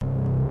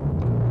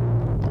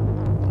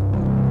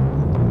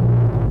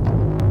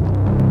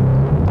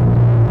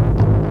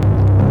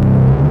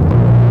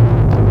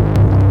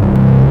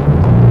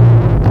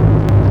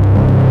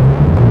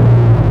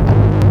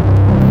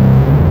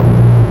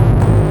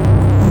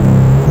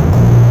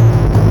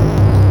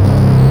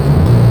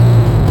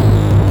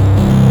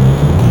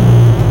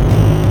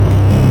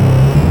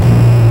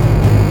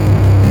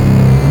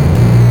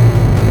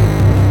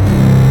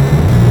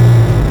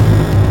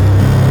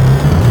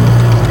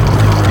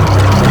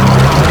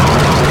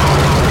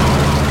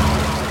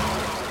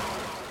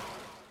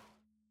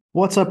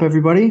What's up,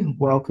 everybody?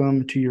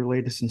 Welcome to your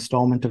latest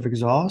installment of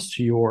Exhaust,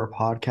 your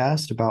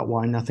podcast about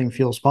why nothing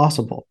feels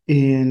possible.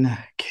 In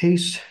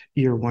case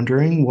you're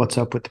wondering what's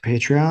up with the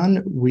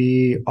Patreon,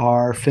 we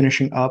are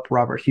finishing up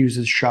Robert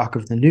Hughes's Shock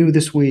of the New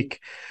this week.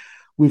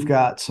 We've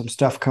got some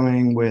stuff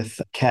coming with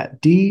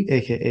Cat D,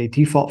 aka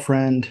Default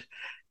Friend.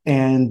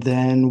 And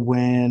then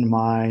when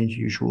my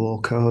usual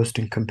co-host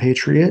and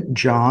compatriot,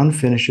 John,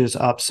 finishes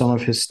up some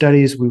of his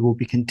studies, we will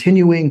be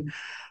continuing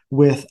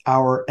with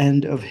our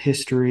End of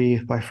History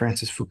by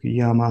Francis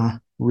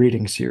Fukuyama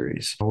reading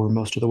series. We're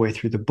most of the way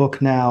through the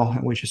book now,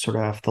 and we just sort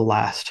of have the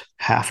last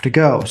half to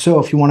go.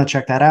 So if you want to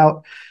check that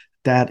out,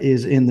 that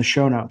is in the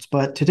show notes.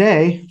 But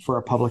today, for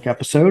a public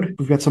episode,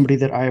 we've got somebody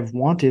that I have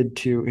wanted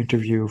to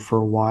interview for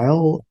a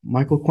while,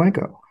 Michael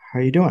Cuenco. How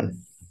are you doing?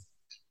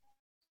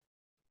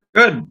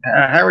 Good.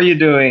 How are you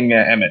doing,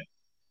 Emmett?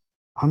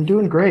 I'm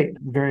doing great.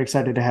 Very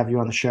excited to have you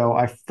on the show.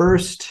 I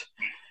first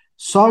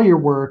saw your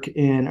work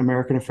in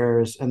American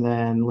Affairs and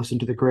then listened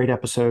to the great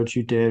episodes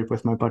you did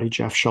with my buddy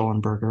Jeff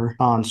Schellenberger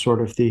on sort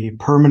of the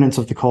permanence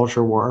of the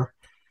culture war.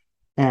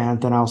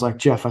 And then I was like,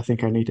 Jeff, I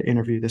think I need to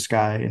interview this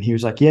guy. And he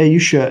was like, yeah, you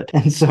should.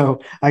 And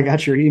so I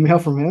got your email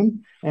from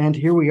him, and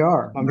here we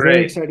are. I'm very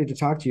Great. excited to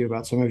talk to you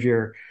about some of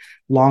your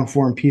long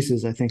form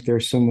pieces. I think they're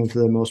some of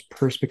the most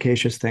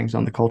perspicacious things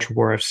on the culture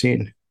war I've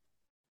seen.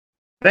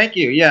 Thank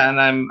you. Yeah,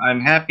 and I'm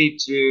happy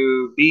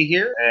to be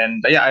here.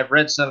 And yeah, I've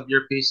read some of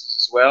your pieces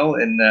as well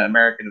in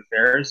American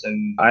Affairs,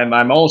 and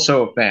I'm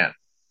also a fan.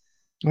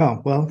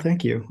 Oh, well,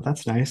 thank you.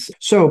 That's nice.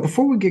 So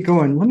before we get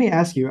going, let me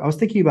ask you, I was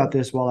thinking about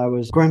this while I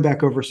was going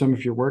back over some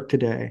of your work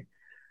today.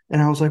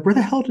 And I was like, where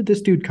the hell did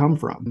this dude come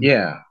from?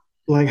 Yeah.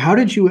 Like, how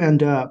did you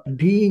end up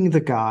being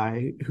the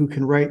guy who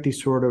can write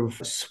these sort of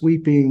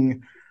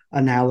sweeping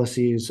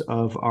analyses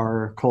of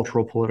our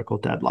cultural political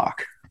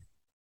deadlock?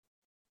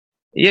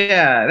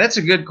 Yeah, that's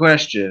a good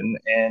question.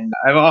 And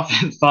I've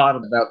often thought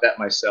about that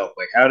myself.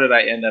 Like, how did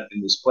I end up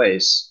in this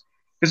place?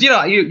 Because,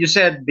 you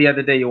said the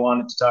other day you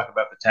wanted to talk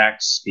about the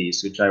tax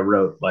piece, which I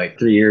wrote like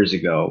 3 years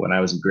ago when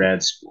I was in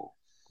grad school.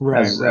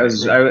 Right, right,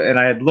 right. And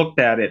I had looked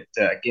at it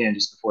again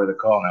just before the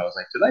call, and I was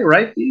like, did I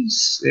write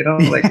these?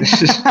 Like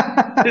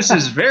this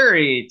is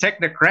very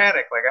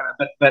technocratic.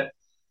 But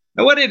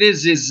what it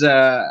is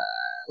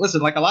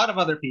listen, like a lot of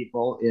other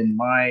people in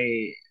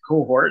my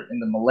cohort, in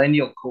the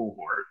millennial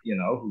cohort,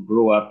 who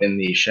grew up in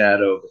the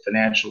shadow of the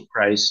financial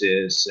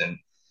crisis and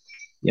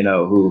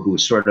who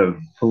sort of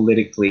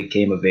politically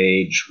came of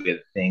age with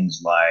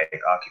things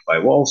like Occupy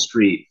Wall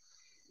Street.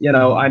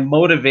 Mhm. I'm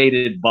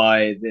motivated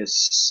by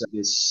this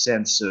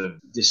sense of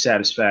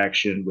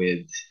dissatisfaction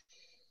with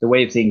the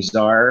way things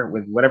are,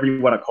 with whatever you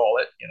want to call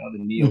it, the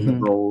Mhm.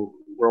 neoliberal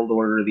world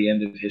order, the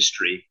end of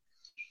history.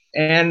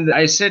 And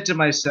I said to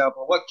myself,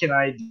 well, what can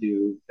I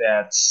do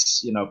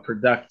that's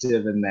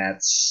productive and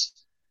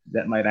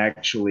that might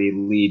actually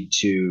lead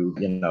to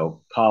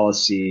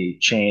policy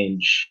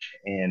change,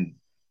 and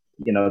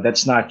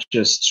that's not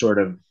just sort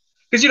of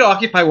because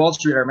Occupy Wall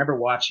Street. I remember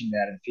watching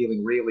that and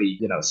feeling really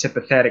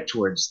sympathetic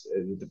towards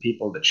the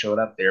people that showed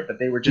up there, but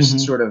they were just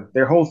Mhm. sort of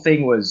their whole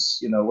thing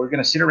was we're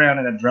going to sit around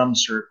in a drum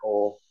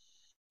circle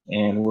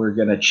and we're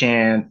going to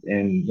chant,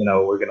 and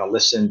we're going to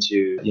listen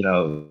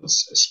to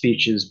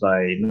speeches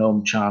by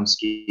Noam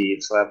Chomsky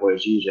and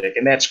Slavoj Žižek,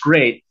 and that's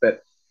great,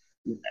 but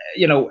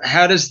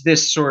how does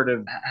this sort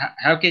of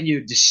how can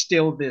you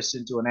distill this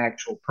into an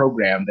actual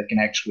program that can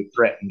actually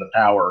threaten the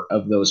power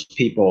of those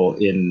people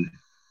in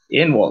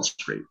Wall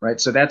Street,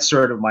 right? So that's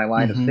sort of my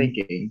line of Mhm.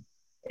 thinking.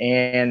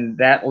 And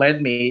that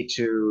led me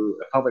to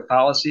public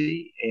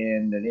policy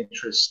and an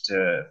interest,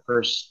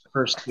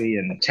 firstly,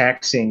 in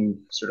taxing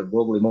sort of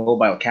globally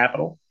mobile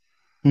capital.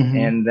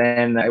 Mhm. And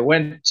then I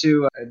went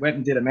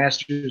and did a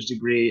master's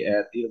degree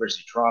at the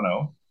University of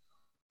Toronto,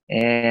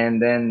 and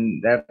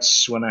then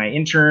that's when I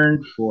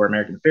interned for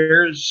American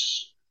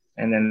Affairs,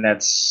 and then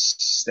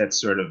that's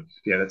sort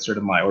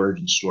of my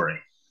origin story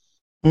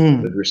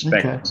with Okay.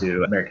 respect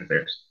to American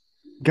Affairs.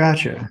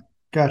 Gotcha.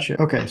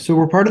 Gotcha. Okay. So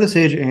we're part of this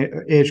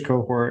age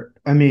cohort.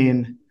 I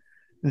mean,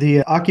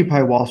 the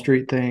Occupy Wall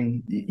Street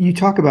thing, you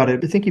talk about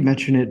it. I think you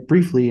mentioned it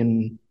briefly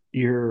in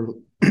your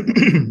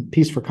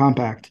piece for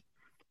Compact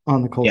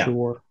on the culture Yeah.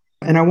 war.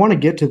 And I want to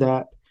get to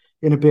that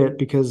in a bit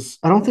because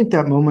I don't think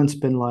that moment's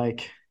been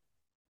like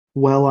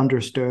well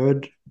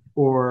understood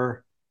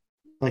or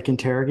like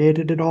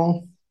interrogated at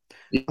all.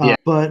 Yeah.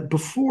 But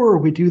before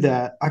we do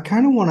that, I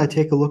kind of want to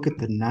take a look at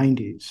the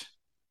 90s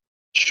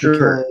Sure.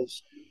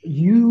 because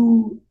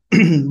you,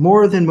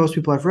 more than most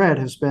people I've read,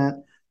 have spent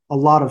a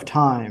lot of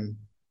time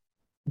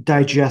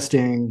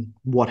digesting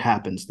what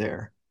happens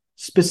there. Yeah.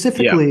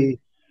 Specifically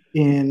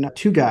in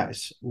two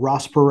guys,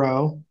 Ross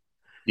Perot,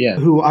 Yeah.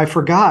 who I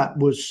forgot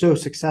was so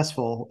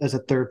successful as a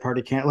third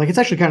party candidate. Like it's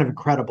actually kind of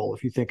incredible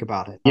if you think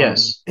about it.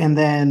 Yes. And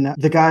then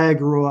the guy I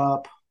grew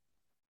up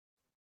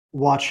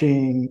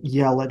watching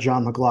yell at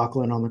John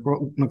McLaughlin on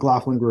the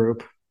McLaughlin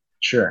group,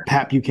 Sure.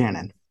 Pat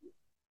Buchanan.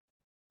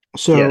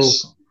 So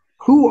Yes.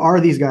 who are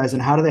these guys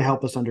and how do they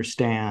help us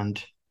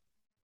understand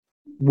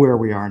where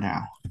we are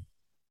now?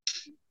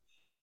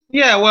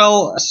 Yeah.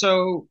 Well,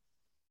 so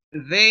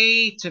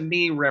they to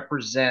me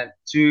represent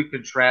two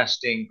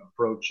contrasting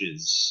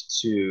approaches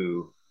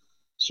to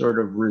sort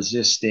of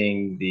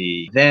resisting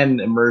the then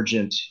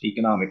emergent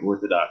economic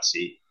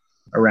orthodoxy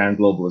around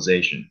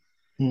globalization.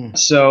 Mm,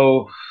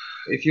 So,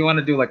 if you want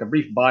to do like a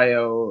brief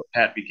bio,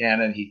 Pat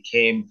Buchanan, he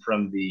came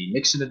from the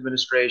Nixon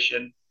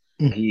administration.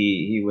 mm,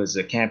 He was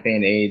a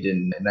campaign aide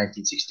in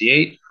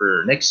 1968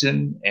 for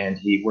Nixon, and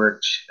he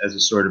worked as a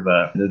sort of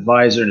an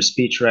advisor and a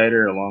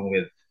speechwriter along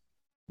with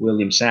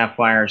William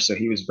Safire. So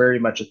he was very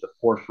much at the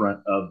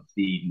forefront of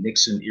the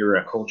Nixon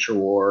era culture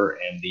war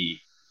and the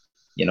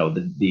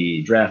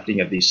drafting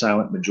of the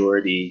silent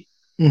majority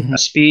mhm,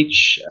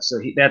 speech.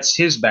 So that's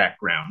his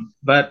background.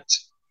 But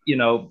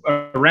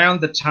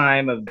around the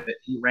time of that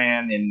he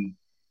ran in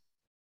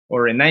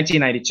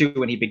 1992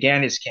 when he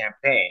began his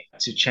campaign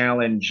to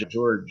challenge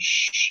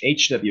George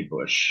H.W.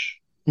 Bush,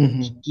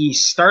 mhm, he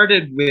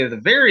started with a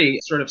very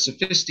sort of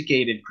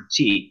sophisticated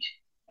critique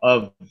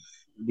of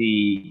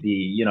the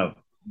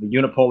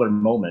unipolar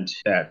moment,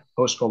 that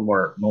post Cold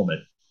War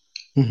moment,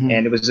 and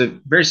mhm, it was a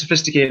very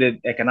sophisticated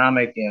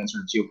economic and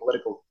sort of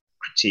geopolitical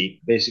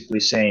critique, basically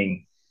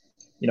saying,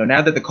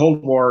 now that the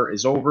Cold War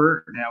is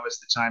over, now is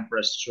the time for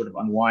us to sort of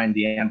unwind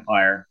the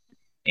empire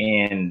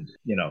and,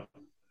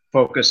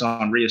 focus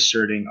on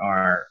reasserting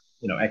our,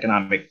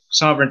 economic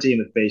sovereignty in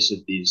the face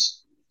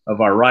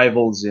of our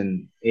rivals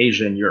in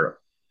Asia and Europe.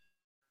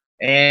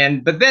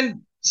 But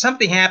then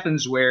something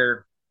happens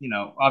where,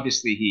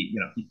 obviously he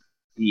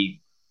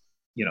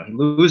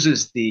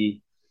loses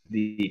the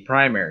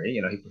primary.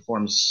 He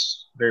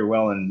performs very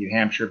well in New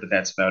Hampshire, but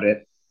that's about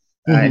it.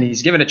 And mhm.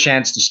 he's given a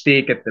chance to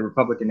speak at the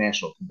Republican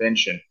National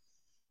Convention.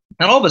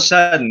 And all of a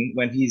sudden,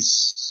 when he's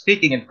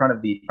speaking in front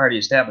of the party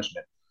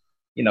establishment,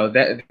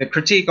 that the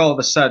critique all of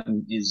a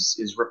sudden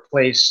is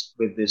replaced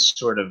with this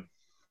sort of,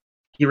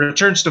 he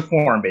returns to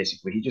form.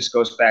 Basically, he just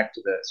goes back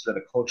to the sort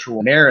of the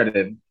cultural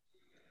narrative.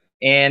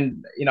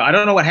 And I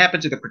don't know what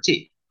happened to the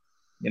critique.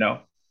 You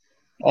know,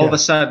 all of a Yeah.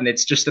 sudden,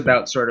 it's just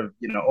about sort of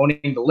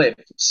owning the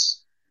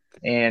libs,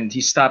 and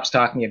he stops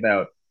talking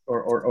about,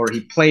 or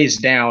he plays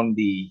down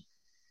the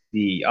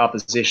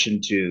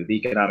opposition to the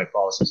economic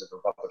policies of the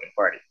Republican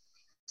Party.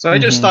 So I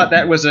just thought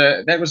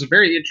Mhm. that was a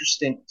very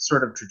interesting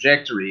sort of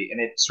trajectory, and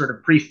it sort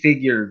of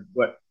prefigured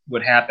what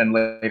would happen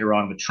later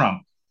on with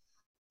Trump,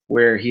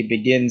 where he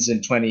begins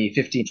in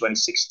 2015,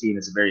 2016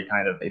 as a very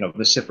kind of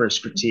vociferous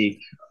critique,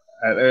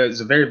 as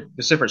a very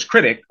vociferous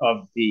critic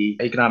of the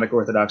economic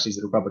orthodoxies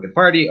of the Republican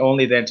Party,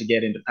 only then to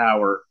get into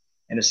power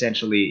and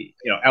essentially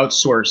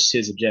outsource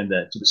his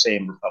agenda to the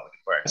same Republican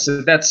Party.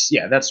 So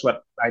that's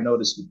what I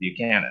noticed with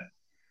Buchanan.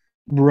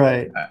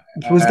 Right.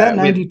 Was that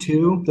With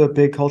 92, the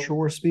big culture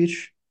war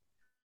speech?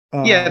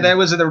 Yeah, Um, that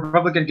was at the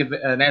Republican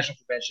National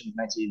Convention in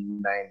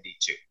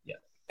 1992. Yeah.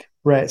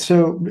 right.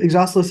 So,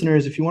 exhaust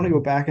listeners, if you want to go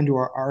back into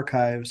our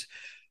archives,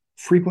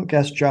 frequent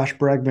guest Josh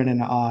Bregman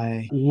and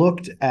I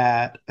looked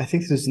at, I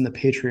think this is in the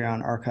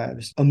Patreon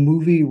archives, a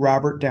movie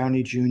Robert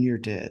Downey Jr.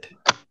 did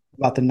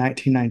about the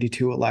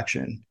 1992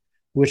 election,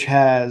 which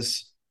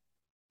has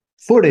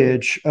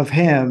footage of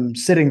him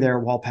sitting there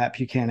while Pat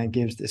Buchanan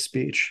gives this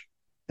speech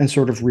and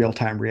sort of real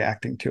time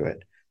reacting to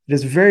it. It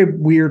is a very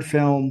weird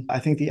film. I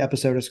think the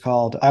episode is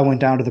called I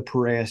Went Down to the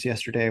Piraeus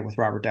Yesterday with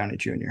Robert Downey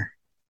Jr.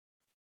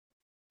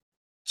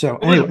 So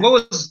What was anyway, what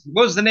was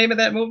what was the name of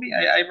that movie?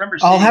 I remember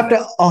seeing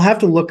that. I'll have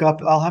to look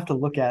up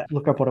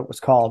what it was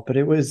called, but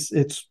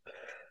it's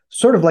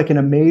sort of like an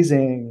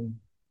amazing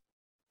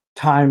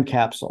time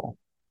capsule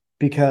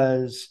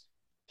because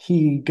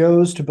he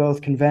goes to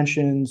both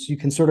conventions. You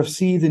can sort of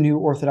see the new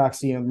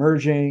orthodoxy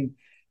emerging.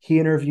 He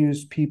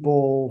interviews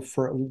people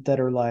that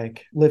are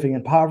like living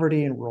in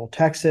poverty in rural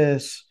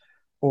Texas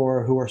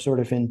or who are sort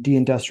of in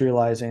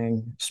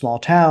deindustrializing small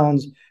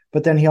towns.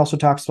 But then he also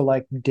talks to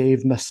like Dave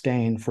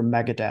Mustaine from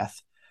Megadeth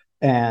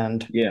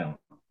and Yeah.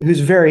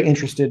 who's very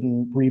interested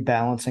in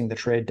rebalancing the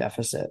trade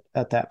deficit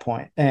at that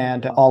point,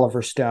 and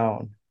Oliver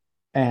Stone,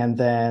 and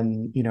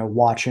then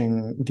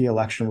watching the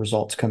election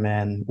results come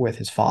in with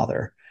his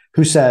father,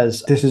 who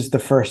says this is the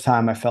first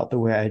time I felt the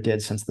way I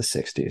did since the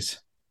 60s.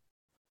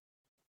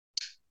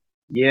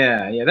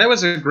 Yeah, yeah, that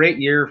was a great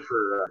year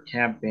for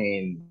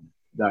campaign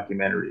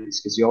documentaries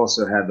because you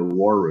also had the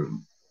War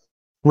Room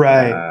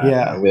Right.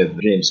 Yeah. with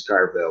James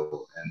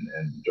Carville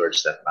and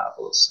George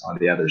Stephanopoulos on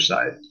the other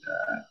side.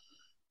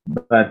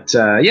 But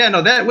yeah,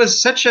 no, that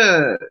was such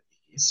a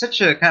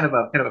kind of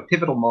a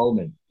pivotal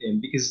moment,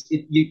 and because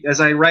as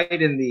I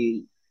write in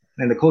the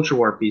culture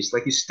war piece,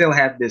 like you still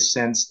had this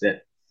sense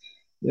that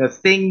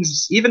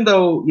things, even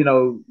though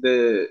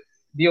the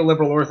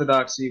neoliberal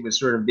orthodoxy was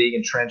sort of being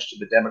entrenched in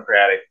the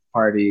Democratic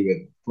Party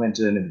with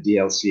Clinton and the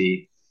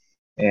DLC,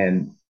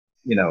 and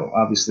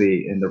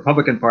obviously in the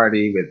Republican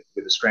Party with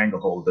the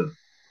stranglehold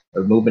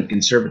of movement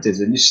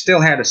conservatism, you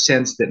still had a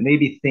sense that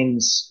maybe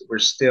things were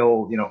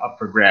still up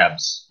for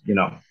grabs.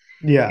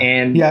 Yeah.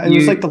 And Yeah. It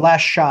was like the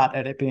last shot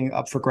at it being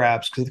up for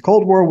grabs because the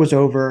Cold War was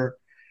over.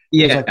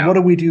 It was like, what yeah,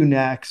 do we do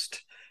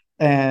next?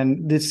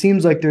 And it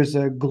seems like there's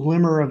a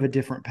glimmer of a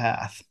different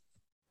path.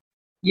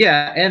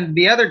 Yeah, and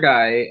the other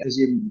guy, as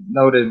you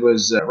noted,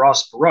 was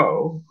Ross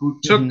Perot, who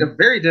took a Hmm.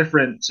 very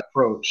different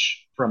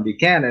approach from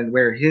Buchanan,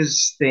 where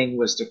his thing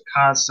was to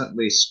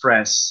constantly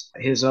stress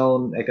his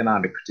own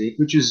economic critique,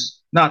 which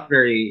is not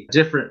very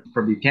different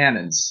from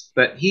Buchanan's.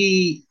 But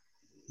he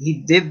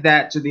did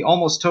that to the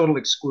almost total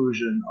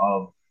exclusion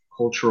of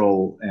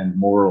cultural and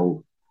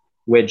moral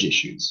wedge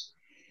issues.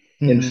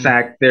 In Hmm.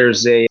 fact, there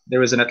was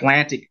an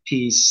Atlantic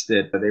piece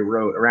that they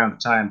wrote around the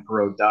time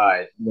Perot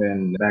died,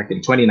 when back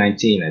in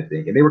 2019, I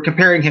think, and they were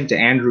comparing him to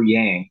Andrew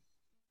Yang,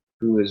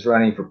 who was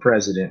running for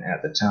president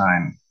at the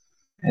time.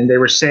 And they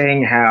were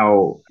saying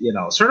how,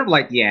 sort of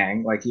like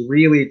Yang, like he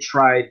really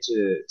tried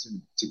to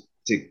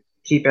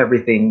keep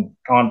everything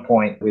on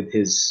point with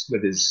his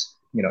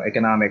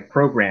economic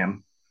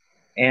program,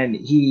 and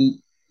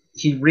he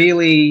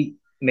really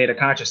made a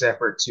conscious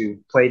effort to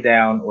play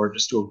down or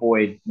just to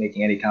avoid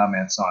making any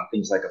comments on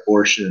things like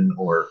abortion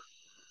or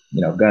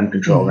gun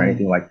control or Hmm.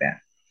 anything like that.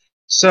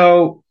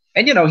 So,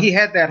 and he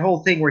had that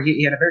whole thing where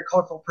he had a very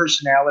colorful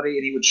personality,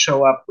 and he would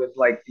show up with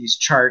like these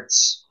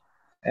charts,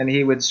 and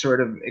he would sort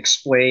of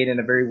explain in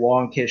a very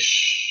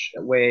wonkish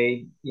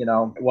way,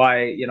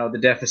 why the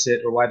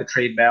deficit or why the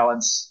trade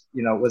balance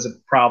was a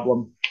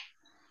problem.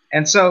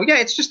 And so, yeah,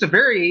 it's just a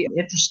very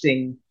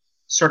interesting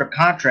sort of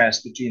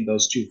contrast between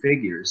those two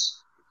figures.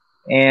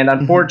 And Hmm.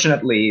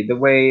 unfortunately, the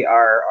way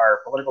our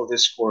political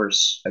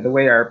discourse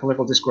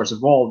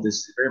evolved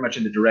is very much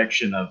in the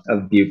direction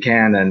of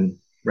Buchanan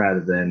rather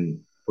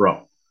than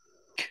Perot.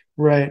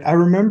 Right. I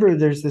remember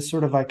there's this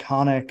sort of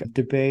iconic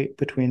debate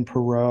between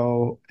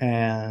Perot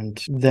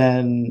and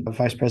then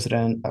vice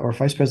president or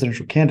vice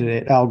presidential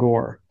candidate Al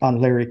Gore on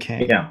Larry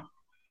King. Yeah,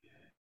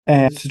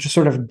 And to just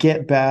sort of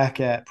get back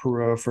at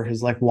Perot for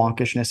his like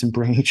wonkishness and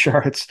bringing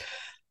charts,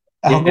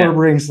 Al Gore yeah,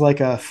 brings like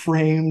a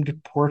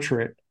framed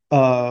portrait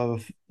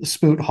of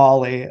Smoot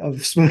Hawley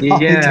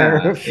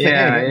Terror yeah, of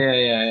yeah, Fame, yeah,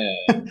 yeah, yeah.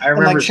 I and like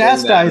remember seeing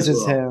that as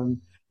chastises well.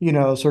 him,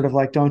 sort of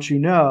like, don't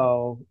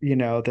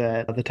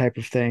that the type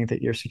of thing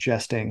that you're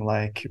suggesting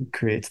like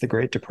creates the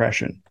Great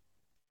Depression,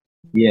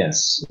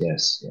 Yes,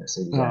 yes, yes,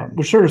 exactly.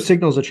 which sort of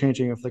signals a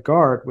changing of the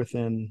guard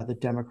within the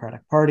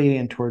Democratic Party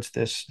and towards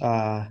this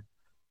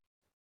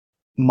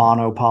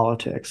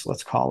monopolitics,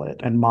 let's call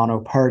it, and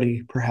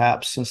monoparty,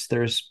 perhaps, since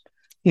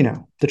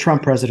the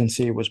Trump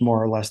presidency was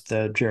more or less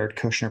the Jared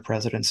Kushner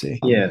presidency.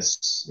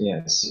 Yes,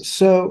 yes.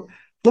 So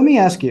let me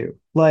ask you,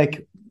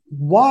 like,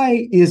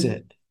 why is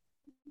it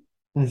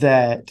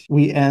that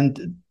we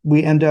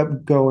end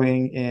up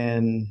going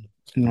in,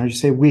 and I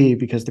say we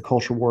because the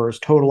culture war is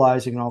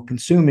totalizing and all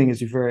consuming,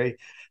 as you very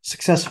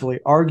successfully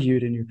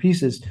argued in your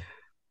pieces.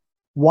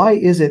 Why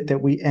is it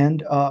that we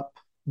end up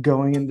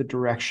going in the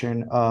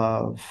direction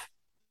of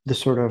the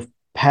sort of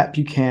Pat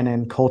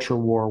Buchanan culture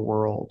war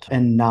world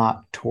and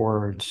not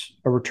towards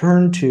a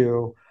return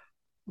to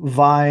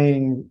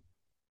vying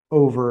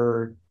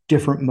over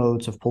different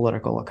modes of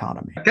political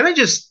economy? Can I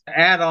just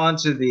add on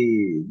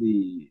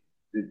to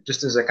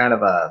just as a kind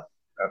of a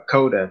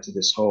coda to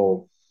this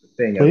whole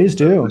thing of Please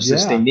do.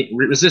 Yeah.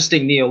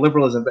 resisting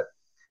neoliberalism? But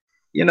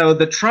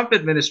the Trump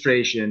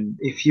administration,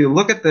 if you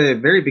look at the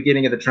very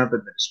beginning of the Trump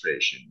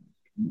administration,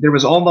 there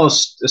was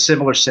almost a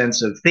similar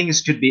sense of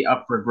things could be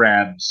up for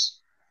grabs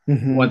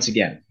Hmm. once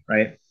again,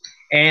 right?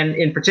 And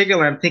in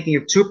particular, I'm thinking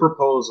of two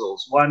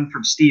proposals. One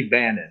from Steve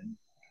Bannon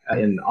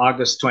in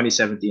August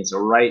 2017, so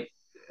right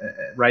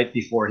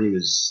before he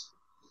was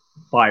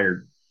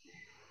fired.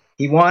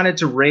 He wanted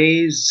to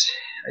raise,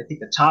 I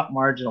think, the Hmm. top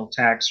marginal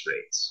tax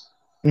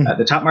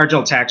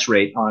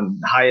rate on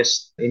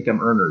highest income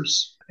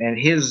earners. And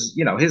his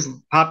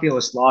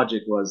populist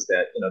logic was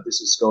that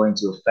this is going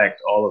to affect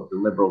all of the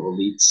liberal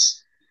elites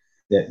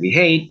that we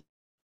hate,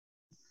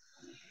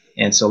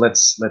 and so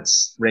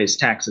let's raise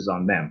taxes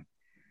on them.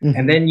 And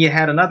Hmm. then you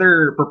had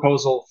another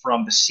proposal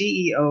from the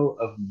CEO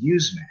of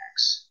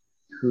Newsmax,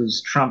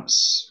 who's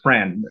Trump's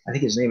friend. I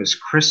think his name is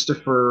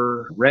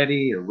Christopher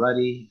Reddy or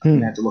Ruddy. I'm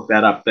gonna have Hmm. to look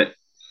that up. But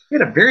he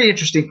had a very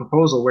interesting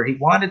proposal where he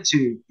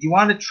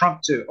wanted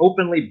Trump to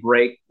openly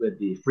break with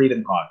the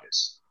Freedom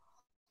Caucus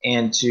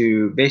and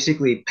to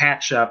basically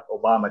patch up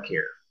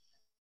Obamacare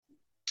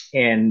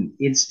and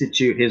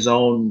institute his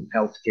own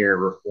healthcare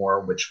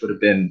reform, which would have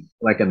been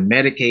like a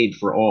Medicaid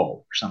for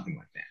all or something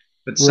like that.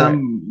 But Right.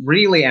 some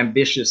really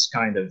ambitious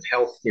kind of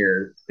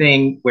healthcare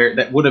thing where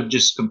that would have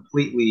just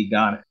completely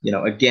gone,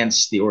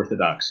 against the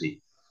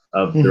orthodoxy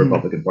of the Hmm.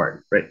 Republican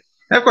Party, right?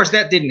 And of course,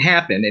 that didn't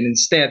happen. And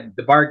instead,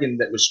 the bargain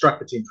that was struck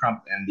between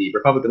Trump and the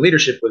Republican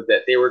leadership was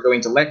that they were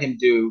going to let him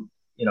do,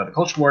 the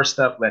culture war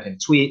stuff, let him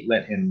tweet,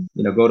 let him,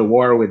 go to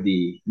war with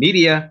the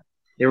media.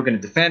 They were going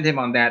to defend him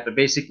on that, but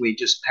basically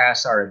just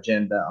pass our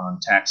agenda on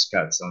tax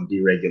cuts, on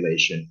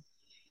deregulation.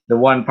 The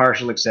one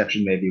partial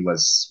exception maybe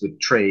was with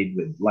trade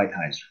with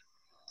Lighthizer.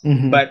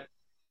 Hmm. But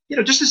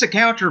just as a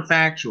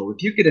counterfactual,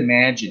 if you could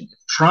imagine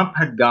if Trump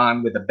had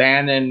gone with a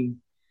Bannon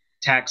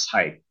tax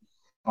hike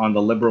on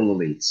the liberal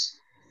elites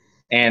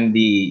and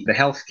the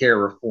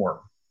healthcare reform,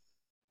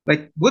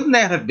 like wouldn't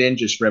that have been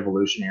just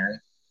revolutionary?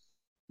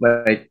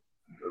 Like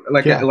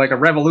like a, Yeah. like a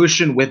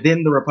revolution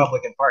within the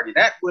Republican Party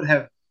that would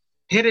have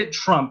pitted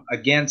Trump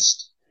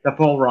against the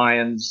Paul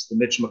Ryans, the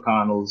Mitch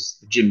McConnells,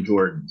 the Jim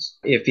Jordans.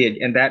 If he had,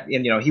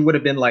 and he would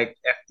have been like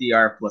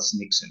FDR plus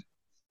Nixon,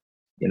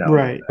 you know.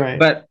 Right, right.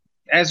 But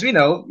as we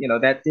know,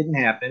 that didn't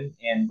happen,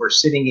 and we're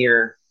sitting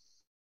here,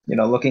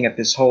 looking at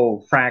this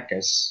whole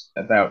fracas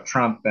about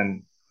Trump,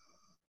 and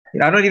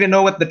I don't even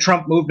know what the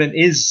Trump movement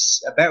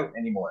is about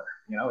anymore.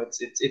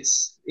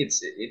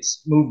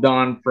 It's moved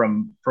on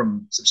from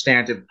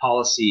substantive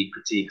policy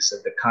critiques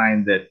of the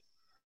kind that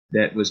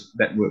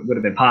would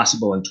have been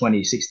possible in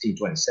 2016,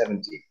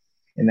 2017,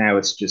 and now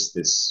it's just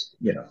this,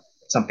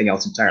 something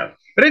else entirely.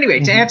 But anyway,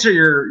 to Mm-hmm. answer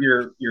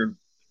your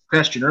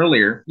question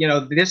earlier,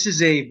 this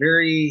is a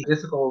very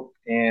difficult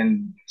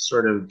and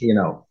sort of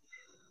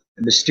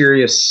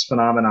mysterious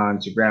phenomenon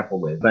to grapple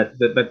with. But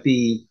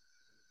the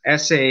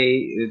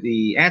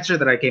answer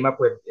that I came up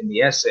with in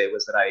the essay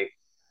was that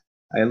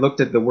I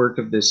looked at the work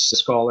of this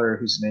scholar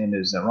whose name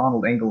is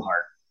Ronald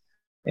Engelhardt,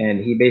 and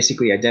he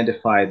basically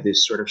identified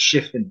this sort of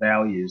shift in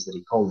values that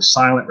he called the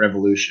silent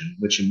revolution,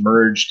 which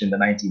emerged in the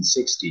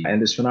 1960s.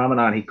 And this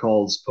phenomenon he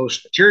calls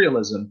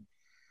post-materialism.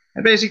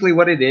 And basically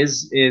what it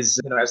is, as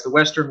the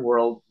Western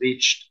world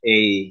reached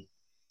a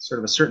sort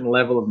of a certain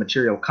level of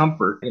material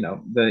comfort,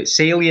 the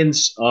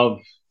salience of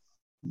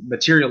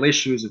material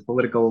issues, of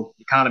political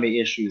economy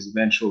issues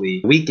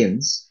eventually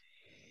weakens.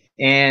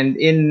 And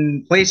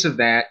in place of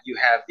that, you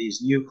have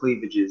these new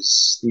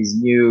cleavages, these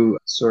new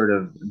sort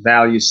of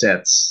value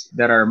sets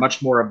that are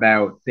much more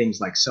about things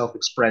like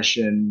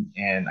self-expression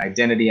and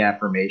identity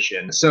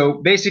affirmation. So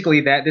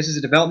basically this is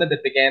a development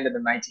that began in the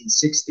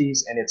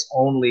 1960s, and it's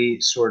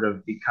only sort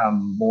of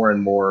become more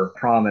and more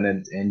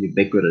prominent and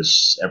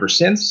ubiquitous ever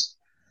since.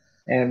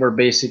 And we're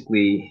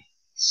basically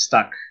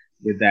stuck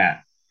with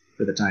that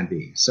for the time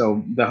being.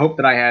 So the hope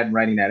that I had in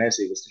writing that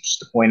essay was just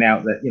to point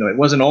out that, it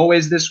wasn't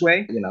always this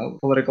way.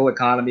 Political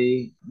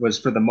economy was,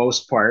 for the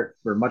most part,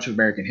 for much of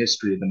American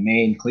history, the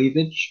main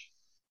cleavage.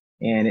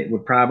 And it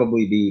would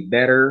probably be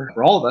better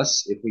for all of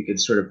us if we could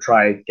sort of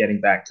try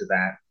getting back to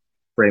that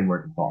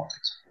framework of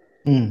politics.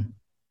 Mm.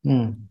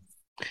 Mm.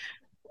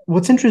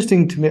 What's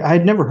interesting to me, I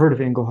had never heard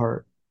of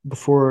Engelhardt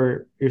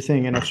before your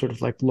thing, and I've sort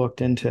of like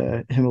looked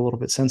into him a little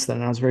bit since then,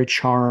 and I was very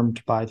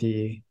charmed by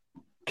the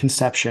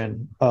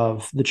conception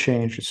of the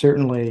change. It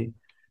certainly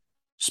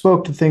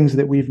spoke to things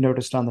that we've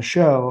noticed on the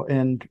show,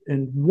 and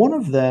one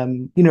of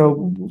them,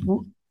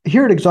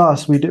 here at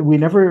Exhaust, we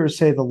never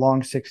say the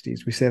long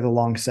 60s, we say the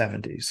long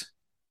 70s,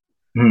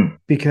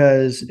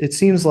 because it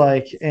seems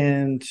like,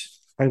 and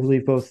I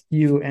believe both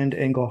you and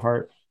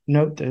Engelhardt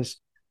note this,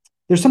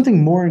 there's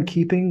something more in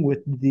keeping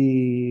with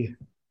the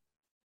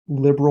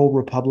liberal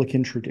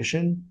Republican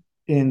tradition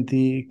in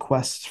the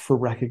quest for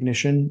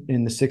recognition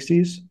in the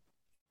 60s,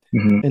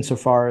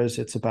 insofar as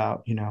it's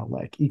about,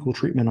 like equal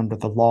treatment under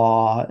the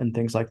law and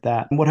things like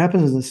that. And what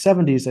happens in the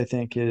 70s, I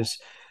think, is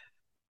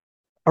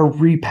a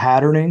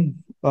repatterning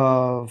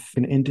of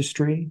an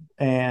industry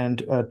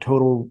and a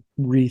total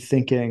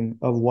rethinking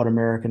of what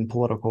American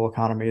political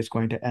economy is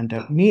going to end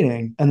up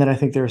meaning. And then I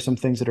think there are some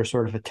things that are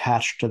sort of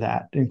attached to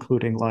that,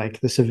 including like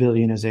the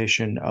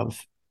civilianization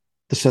of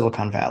the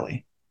Silicon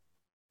Valley,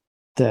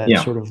 that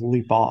Yeah. sort of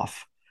leap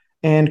off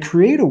and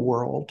create a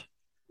world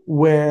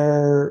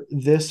where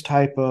this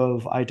type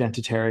of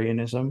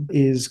identitarianism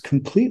is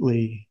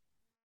completely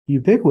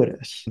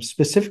ubiquitous.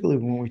 Specifically,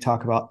 when we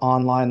talk about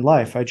online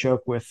life, I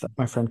joke with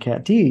my friend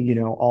Kat D,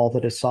 all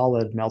that is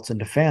solid melts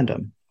into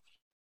fandom.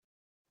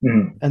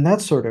 And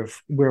that's sort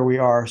of where we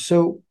are.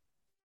 So,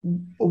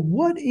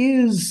 what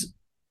is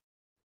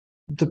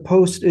is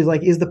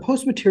the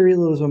post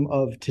materialism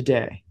of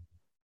today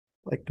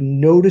like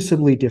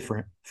noticeably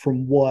different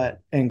from what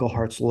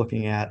Engelhardt's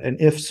looking at? And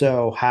if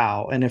so,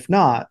 how? And if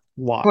not,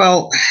 why?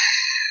 Well,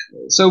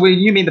 so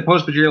you mean the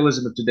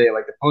post-materialism of today,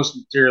 like the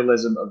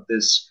post-materialism of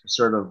this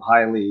sort of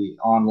highly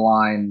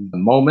online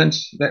moment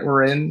that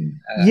we're in?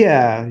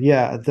 Yeah,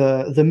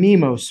 the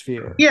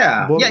memosphere.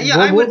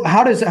 I would.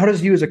 How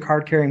does you as a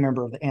card carrying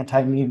member of the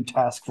anti meme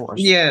task force?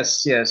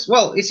 Yes.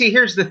 Well, you see,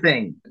 here's the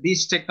thing: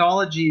 these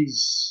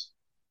technologies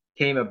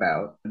came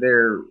about.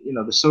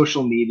 The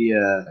social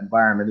media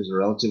environment is a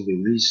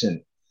relatively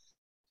recent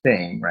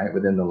thing, right?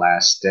 Within the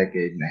last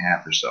decade and a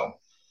half or so.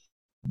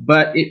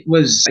 But it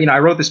was, I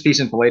wrote this piece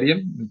in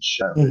Palladium,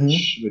 which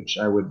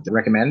I would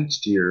recommend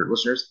to your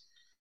listeners.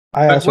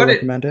 I But also what it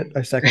recommend it.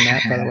 I second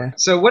that, by the way.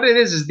 so what it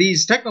is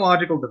these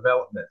technological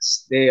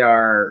developments, they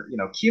are,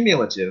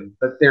 cumulative,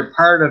 but they're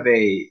part of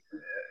they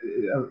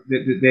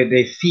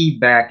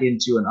feed back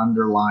into an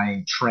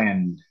underlying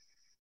trend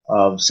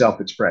of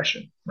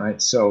self-expression,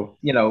 right? So,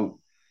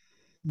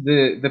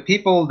 the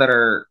people that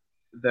are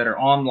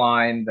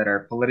online, that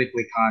are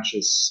politically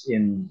conscious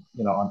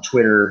on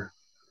Twitter,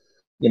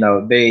 you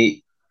know,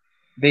 they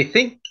they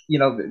think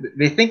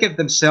of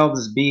themselves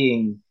as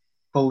being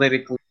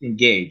politically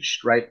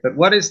engaged, right? But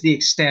what is the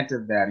extent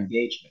of that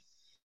engagement?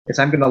 It's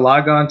I'm going to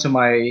log on to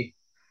my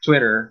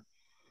Twitter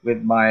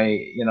with my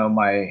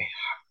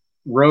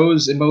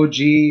rose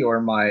emoji,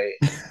 or my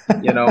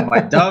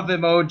dove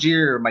emoji,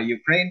 or my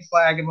Ukraine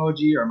flag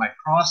emoji, or my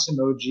cross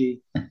emoji,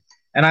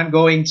 and I'm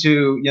going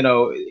to,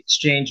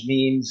 exchange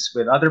memes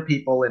with other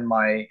people in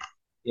my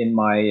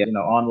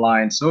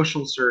online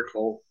social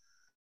circle,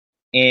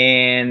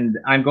 and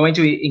I'm going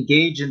to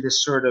engage in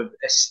this sort of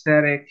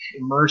aesthetic,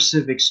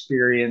 immersive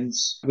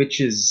experience,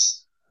 which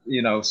is,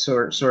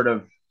 sort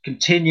of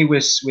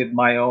continuous with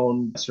my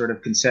own sort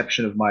of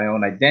conception of my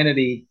own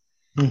identity,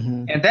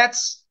 Mm-hmm. and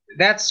that's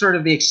sort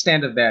of the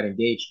extent of that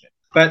engagement.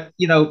 But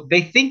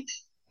they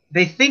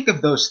think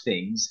of those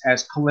things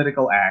as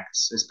political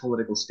acts, as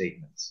political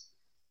statements,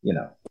 you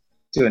know,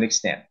 to an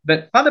extent.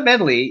 But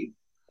fundamentally,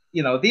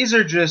 these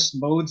are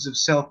just modes of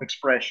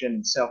self-expression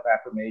and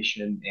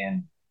self-affirmation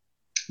and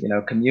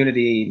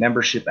community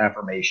membership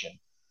affirmation.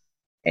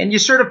 And you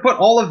sort of put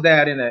all of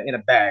that in a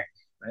bag,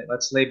 right?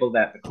 Let's label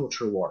that the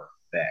culture war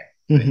bag,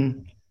 right? Mm-hmm.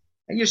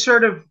 And you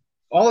sort of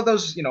all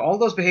those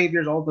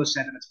behaviors, all those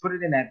sentiments, put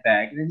it in that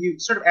bag, and then you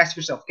sort of ask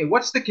yourself, okay,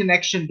 what's the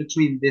connection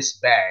between this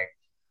bag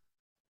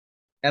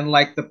and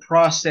like the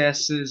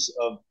processes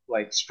of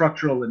like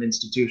structural and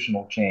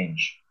institutional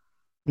change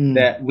Mm.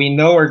 that we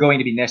know are going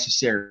to be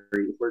necessary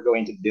if we're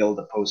going to build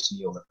a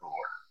post-neoliberal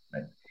order,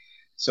 right?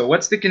 So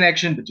what's the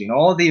connection between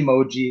all of the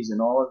emojis and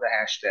all of the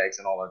hashtags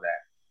and all of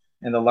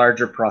that and the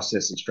larger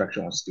process of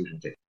structural institutional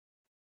change?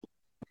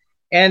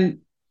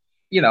 And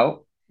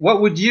what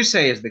would you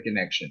say is the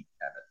connection?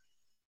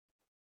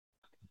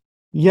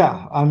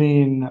 Yeah, I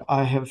mean,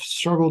 I have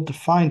struggled to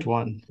find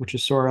one, which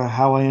is sort of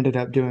how I ended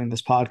up doing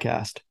this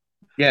podcast.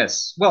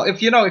 Yes. Well,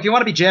 if you want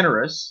to be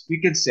generous,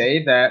 you could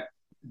say that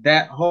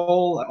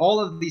all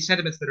of these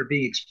sentiments that are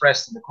being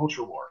expressed in the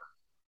culture war,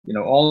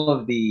 all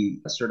of the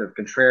sort of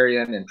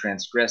contrarian and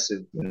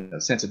transgressive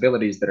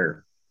sensibilities that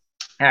are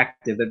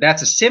active,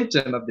 that's a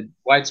symptom of the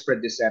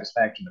widespread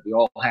dissatisfaction that we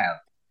all have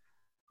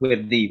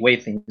with the way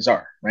things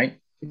are, right?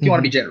 If you want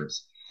to be Mm-hmm.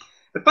 generous.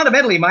 But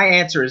fundamentally, my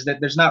answer is that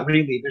there's not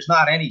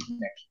any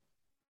connection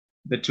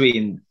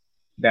between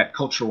that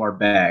culture war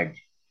bag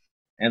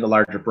and the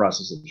larger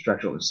process of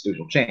structural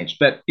institutional change.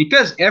 But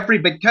because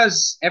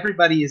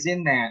everybody is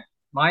in that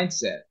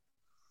mindset,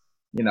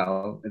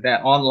 that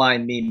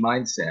online meme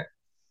mindset,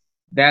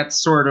 that's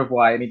sort of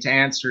why, I mean, to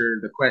answer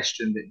the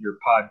question that your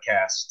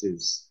podcast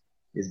is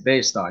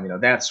based on,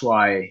 that's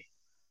why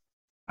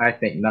I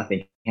think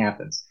nothing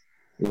happens.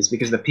 Is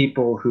because the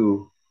people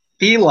who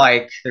feel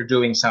like they're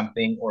doing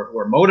something or who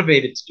are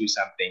motivated to do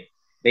something,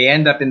 they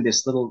end up in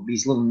these little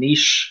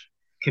niche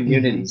Mm-hmm.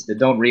 communities that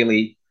don't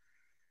really,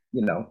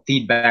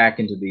 feed back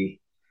into the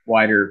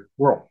wider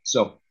world.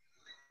 So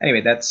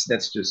anyway, that's Yeah,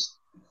 just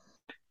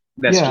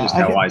I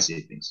how I can. see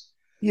things.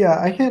 Yeah,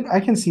 I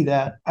can see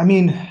that. I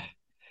mean,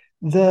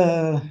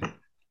 the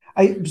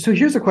I so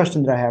here's a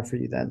question that I have for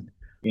you then.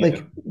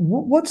 Like,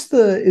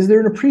 Yeah. is there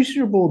an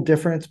appreciable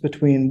difference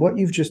between what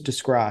you've just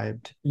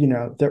described,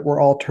 that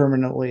we're all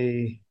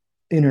terminally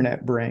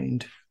internet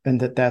brained, and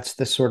that's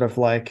the sort of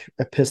like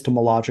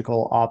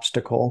epistemological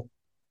obstacle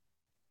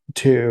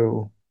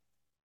to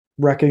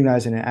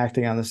recognizing and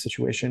acting on the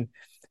situation?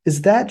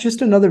 Is that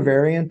just another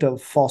variant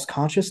of false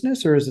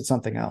consciousness, or is it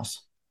something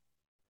else?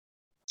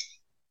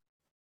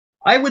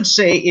 I would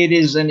say it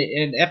is an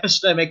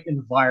epistemic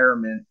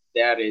environment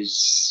that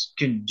is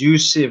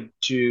conducive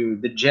to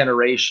the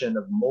generation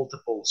of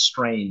multiple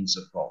strains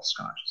of false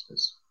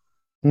consciousness.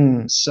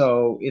 Hmm.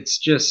 So it's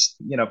just,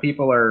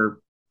 people are,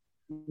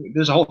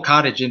 there's a whole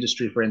cottage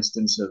industry, for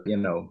instance, of,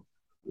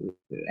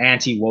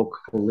 anti woke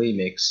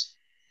polemics.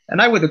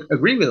 And I would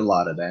agree with a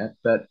lot of that.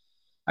 But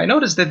I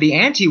noticed that the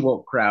anti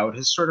woke crowd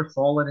has sort of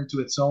fallen into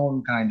its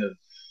own kind of,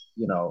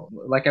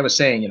 like I was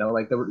saying,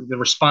 like the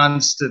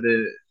response to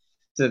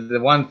the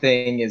one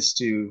thing is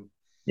to,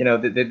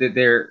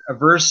 they're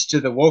averse to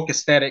the woke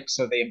aesthetic,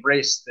 so they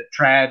embrace the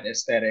trad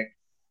aesthetic,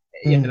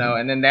 Mm-hmm.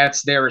 and then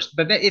that's theirs.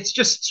 But it's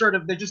just sort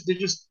of they're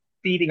just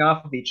feeding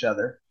off of each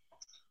other,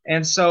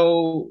 and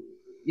so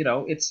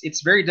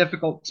it's very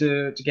difficult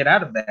to get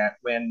out of that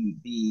when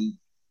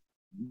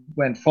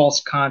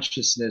false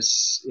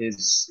consciousness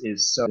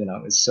is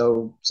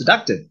so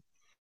seductive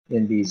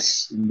in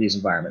these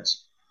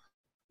environments.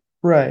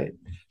 Right.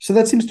 So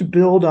that seems to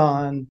build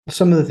on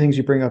some of the things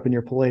you bring up in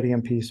your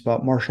Palladium piece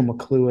about Marshall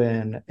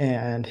McLuhan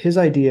and his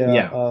idea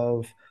Yeah.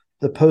 of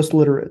the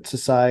post-literate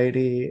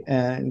society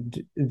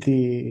and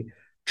the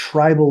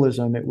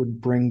tribalism it would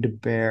bring to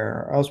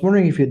bear. I was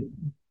wondering if you'd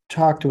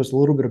talk to us a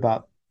little bit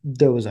about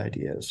those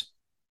ideas.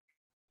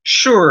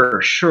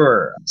 Sure,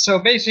 sure. So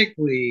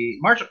basically,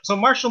 Marshall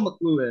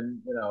McLuhan,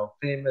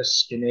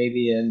 famous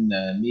Canadian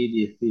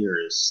media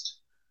theorist,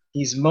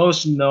 he's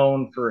most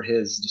known for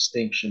his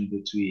distinction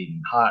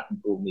between hot and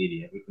cold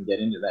media. We can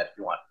get into that if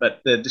you want. But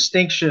the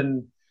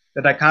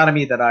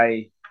dichotomy that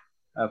I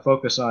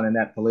focus on in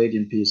that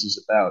Palladian piece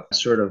is about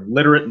sort of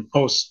literate and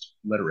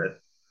post-literate,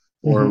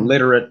 or Mm-hmm.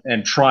 literate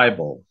and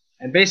tribal.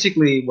 And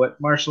basically, what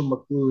Marshall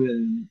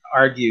McLuhan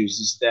argues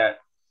is that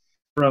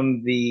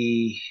from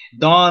the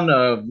dawn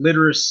of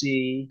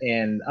literacy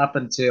and up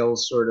until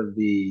sort of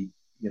the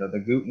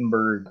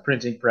Gutenberg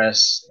printing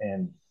press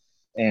and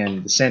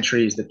the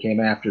centuries that came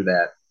after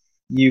that,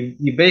 you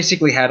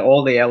basically had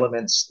all the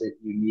elements that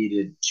you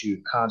needed to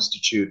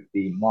constitute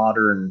the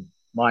modern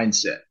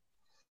mindset,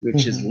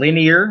 which is Hmm.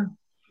 linear,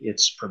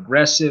 it's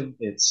progressive,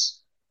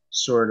 it's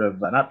sort of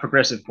not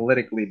progressive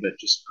politically, but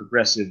just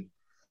progressive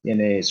in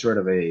a sort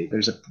of a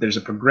there's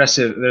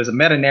a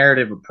meta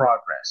narrative of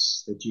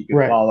progress that you could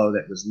Right. follow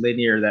that was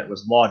linear, that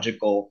was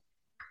logical,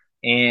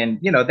 and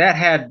that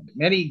had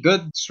many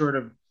good sort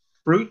of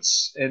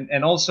fruits,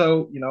 and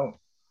also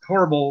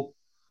horrible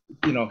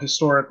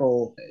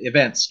historical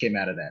events came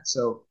out of that.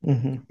 So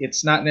Hmm.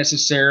 it's not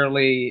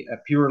necessarily a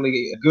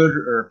purely good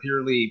or a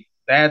purely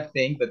bad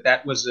thing, but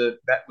that was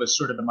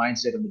sort of the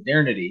mindset of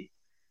modernity,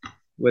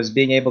 was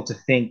being able to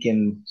think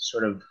in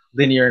sort of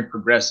linear and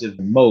progressive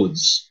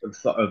modes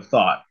of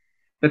thought.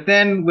 But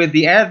then with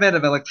the advent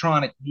of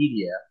electronic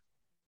media,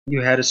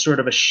 you had a sort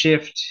of a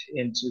shift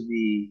into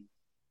the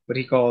what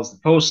he calls the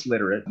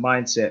post-literate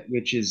mindset,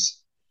 which is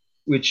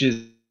which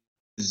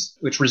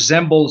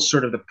resembles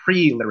sort of the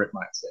pre-literate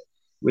mindset,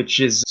 which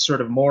is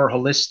sort of more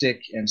holistic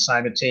and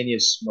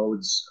simultaneous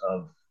modes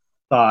of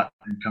thought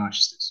and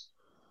consciousness.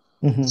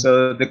 Hmm.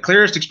 So the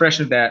clearest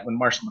expression of that when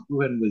Marshall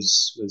McLuhan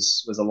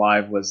was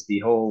alive was the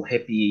whole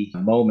hippie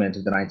moment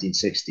of the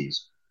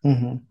 1960s.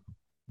 Hmm.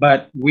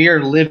 But we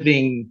are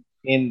living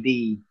in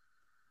the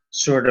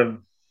sort of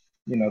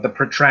the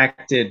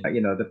protracted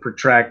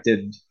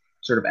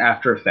sort of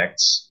after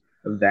effects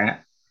of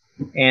that.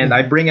 And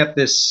I Hmm. bring up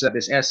this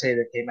essay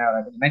that came out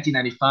I think in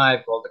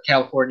 1995 called "The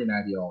Californian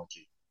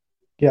Ideology,"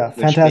 Yeah, which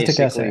fantastic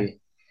essay. basically,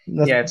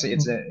 That's yeah,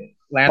 it's a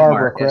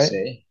landmark Barbrook, right?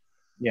 essay.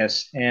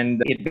 Yes,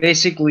 and it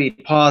basically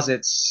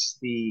posits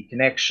the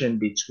connection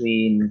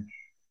between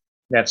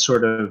that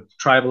sort of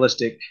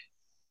tribalistic,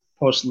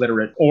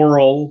 post-literate,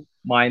 oral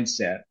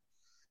mindset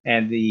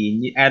and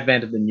the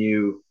advent of the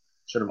new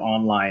sort of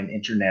online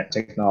internet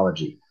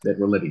technology that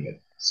we're living in.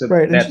 So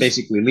Right. And that just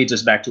basically leads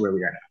us back to where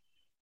we are now.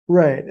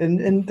 right.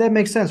 And that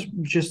makes sense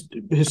just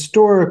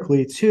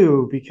historically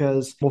too,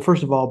 because well,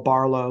 first of all,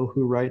 Barlow,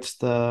 who writes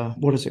the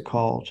what is it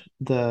called?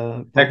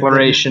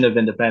 Declaration of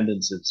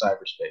Independence of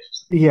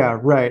Cyberspace. Yeah,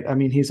 right. I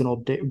mean, he's an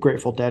old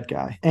Grateful Dead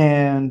guy.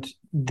 And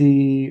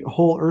the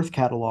whole Earth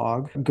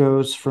catalog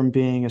goes from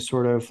being a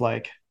sort of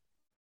like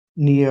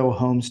neo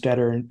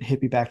homesteader and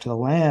hippie back to the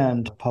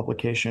land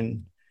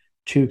publication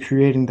to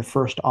creating the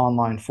first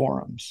online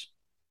forums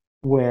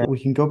where we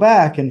can go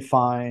back and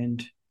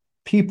find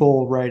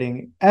people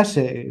writing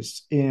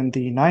essays in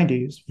the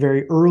 90s,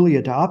 very early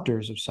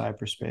adopters of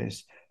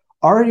cyberspace,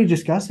 already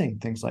discussing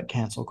things like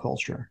cancel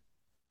culture.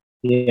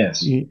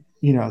 Yes.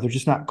 They're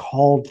just not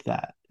called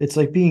that. It's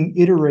like being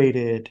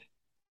iterated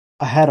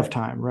ahead of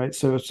time, right?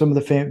 So some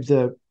of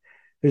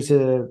there's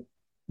a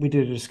we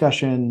did a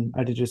discussion.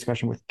 I did a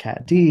discussion with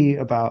Kat D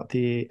about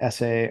the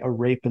essay "A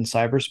Rape in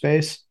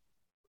Cyberspace,"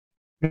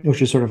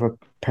 which is sort of a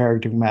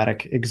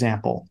paradigmatic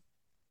example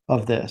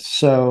of this.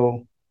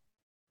 So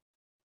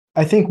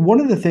I think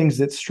one of the things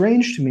that's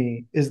strange to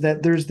me is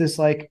that there's this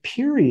like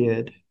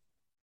period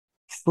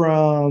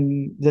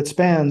from that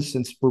spans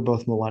since we're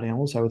both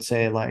millennials. I would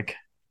say like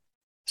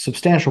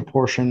substantial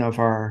portion of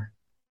our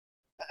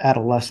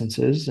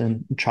adolescences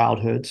and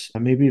childhoods,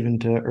 maybe even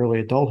to early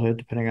adulthood,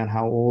 depending on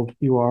how old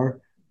you are,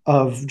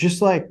 of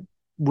just like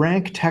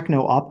rank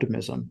techno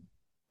optimism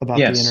about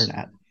the Yes.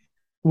 internet,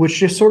 which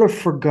just sort of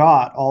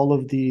forgot all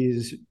of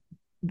these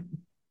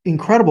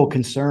incredible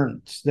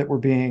concerns that were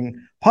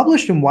being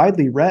published and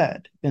widely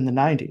read in the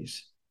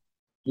 90s.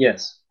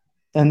 Yes.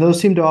 And those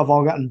seem to have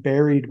all gotten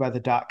buried by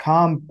the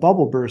 .com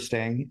bubble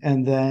bursting.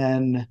 And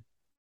then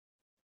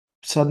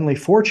suddenly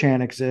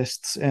 4chan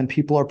exists and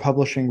people are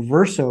publishing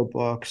verso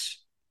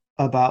books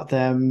about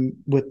them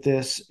with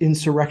this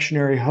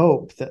insurrectionary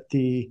hope that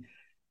the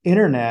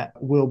internet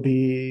will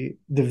be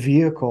the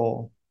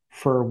vehicle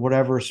for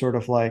whatever sort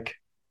of like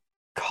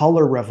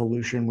color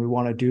revolution we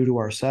want to do to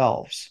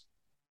ourselves.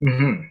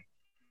 Mm-hmm.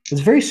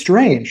 It's very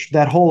strange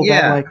that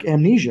Yeah. like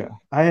amnesia.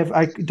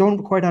 I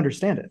don't quite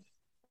understand it.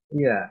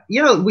 Yeah.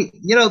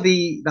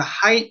 The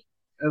height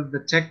of the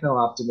techno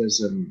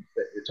optimism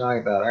that you're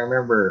talking about. I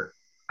remember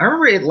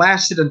it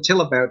lasted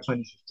until about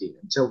 2015,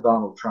 until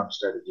Donald Trump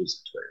started using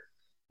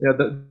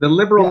Twitter. The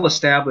liberal Yeah.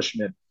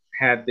 establishment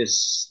had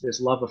this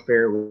love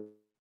affair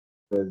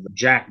with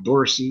Jack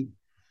Dorsey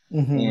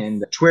Mm-hmm.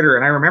 and Twitter.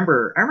 And I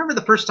remember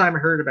the first time I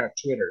heard about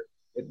Twitter,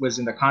 it was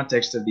in the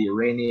context of the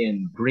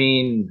Iranian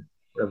Green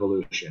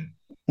Revolution.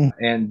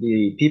 And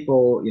the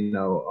people,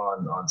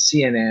 on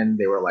CNN,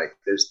 they were like,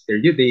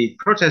 the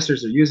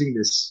protesters are using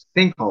this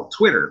thing called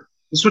Twitter.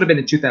 This would have been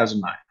in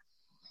 2009.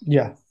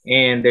 Yeah.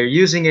 And they're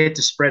using it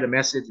to spread a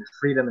message of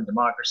freedom and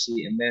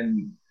democracy. And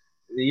then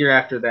the year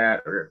after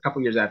that, or a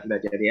couple years after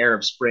that, you had the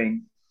Arab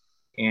Spring,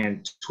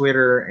 and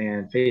Twitter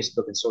and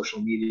Facebook and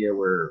social media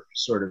were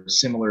sort of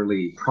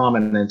similarly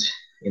prominent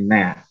in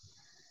that.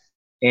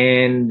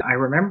 And I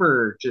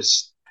remember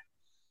just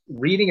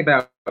reading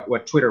about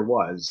what Twitter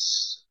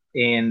was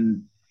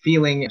and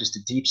feeling just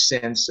a deep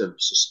sense of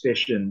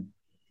suspicion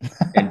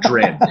and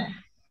dread.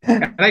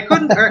 And I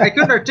couldn't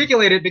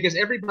articulate it because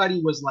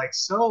everybody was like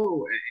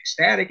so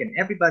ecstatic, and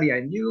everybody I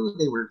knew,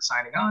 they were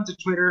signing on to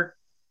Twitter.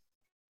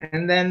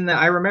 And then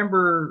I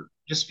remember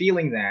just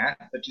feeling that,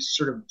 but just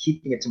sort of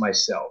keeping it to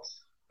myself.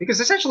 because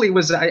essentially it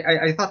was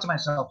I thought to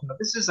myself,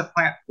 this is a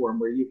platform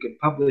where you could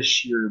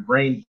publish your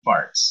brain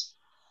farts,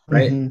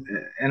 right? Mm-hmm.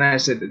 And I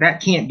said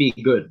that can't be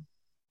good,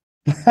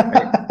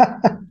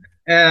 right?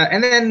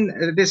 And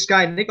then this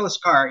guy Nicholas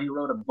Carr, he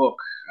wrote a book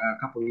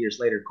a couple of years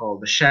later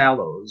called "The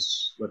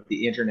Shallows: What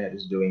the Internet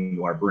is Doing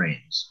to Our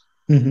Brains."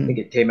 I think Mm-hmm.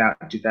 it came out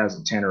in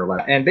 2010 or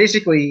 11. And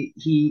basically,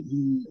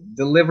 he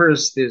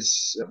delivers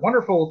this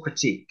wonderful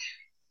critique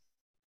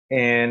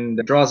and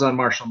draws on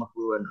Marshall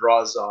McLuhan,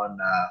 draws on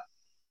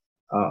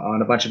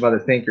a bunch of other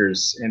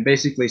thinkers, and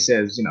basically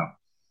says,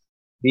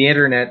 the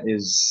internet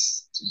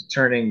is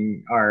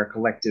turning our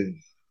collective,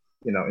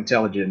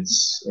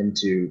 intelligence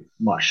into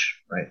mush,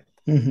 right?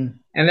 Mm-hmm.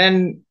 And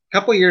then a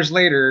couple of years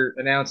later,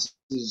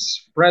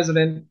 announces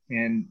president,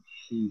 and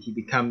he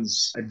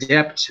becomes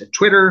adept at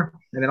Twitter,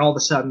 and then all of a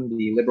sudden,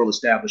 the liberal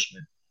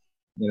establishment,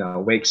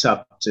 wakes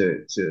up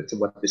to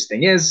what this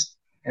thing is,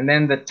 and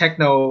then the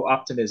techno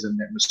optimism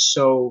that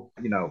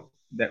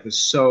was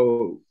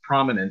so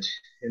prominent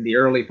in the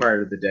early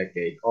part of the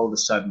decade, all of a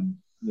sudden,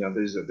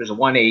 there's a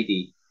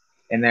 180,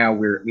 and now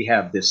we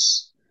have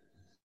this,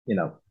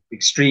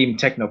 extreme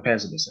techno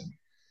pessimism,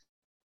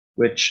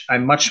 which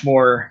I'm much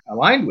more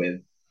aligned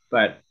with,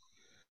 but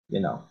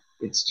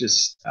it's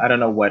just I don't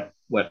know what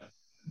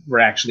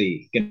we're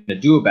actually going to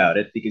do about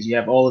it, because you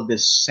have all of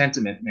this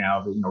sentiment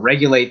now that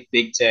regulate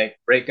big tech,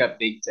 break up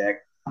big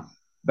tech,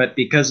 but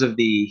because of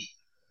the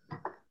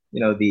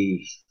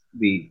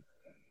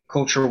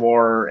culture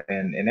war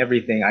and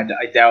everything,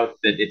 I doubt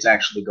that it's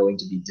actually going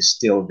to be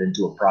distilled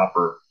into a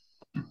proper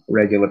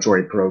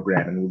regulatory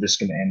program, and we're just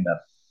going to end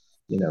up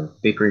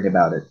bickering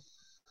about it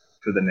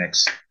for the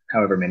next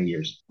however many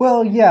years.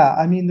 Well, yeah,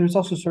 I mean, there's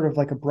also sort of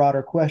like a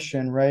broader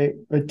question, right?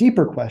 A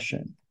deeper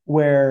question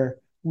where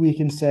we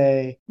can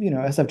say,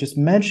 as I've just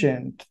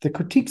mentioned, the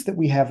critiques that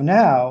we have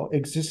now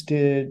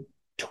existed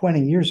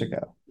 20 years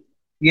ago.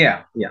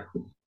 Yeah, yeah.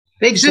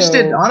 They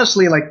existed So,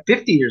 honestly like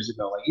 50 years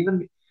ago. Like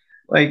even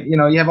like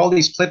you have all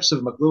these clips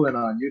of McLuhan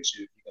on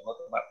YouTube. You can look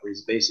them up where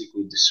he's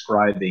basically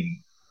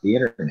describing the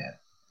internet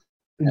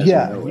as we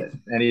yeah, know it,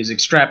 and he's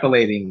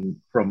extrapolating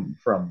from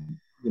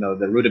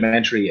the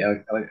rudimentary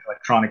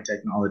electronic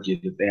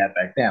technology that they had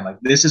back then. Like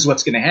this is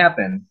what's going to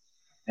happen,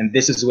 and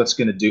this is what's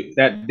going to do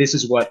that. This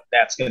is what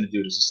that's going to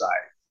do to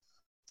society.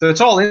 So it's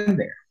all in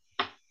there.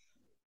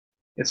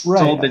 It's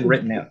right. all been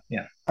written out.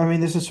 Yeah. I mean,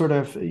 this is sort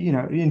of,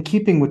 in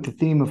keeping with the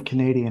theme of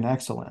Canadian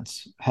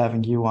excellence,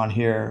 having you on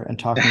here and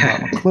talking about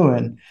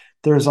McLuhan,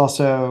 there's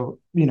also,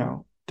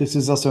 this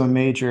is also a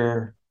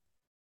major,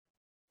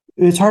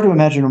 it's hard to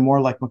imagine a more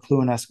like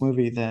McLuhan-esque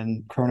movie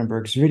than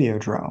Cronenberg's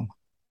Videodrome,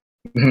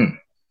 Mhm.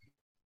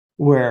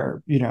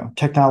 where,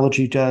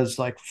 technology does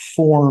like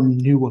form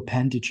new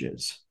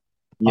appendages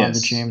on the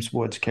Yes. James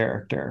Woods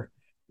character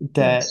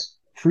that Yes.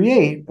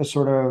 create a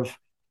sort of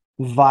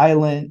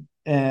violent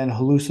and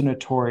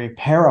hallucinatory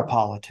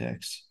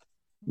parapolitics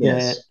that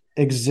Yes.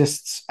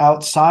 exists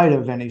outside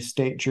of any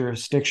state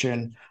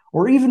jurisdiction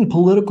or even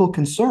political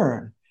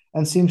concern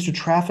and seems to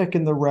traffic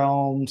in the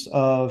realms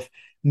of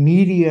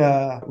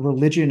media,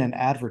 religion, and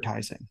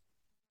advertising.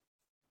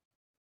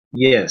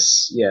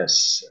 Yes,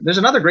 yes. There's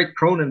another great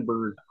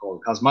Cronenberg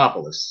called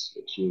Cosmopolis,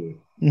 which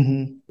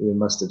Mm-hmm. you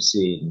must have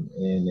seen,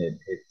 and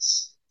it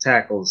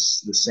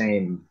tackles the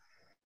same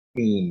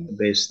theme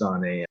based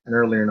on an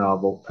earlier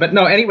novel. But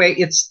no, anyway,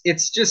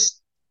 it's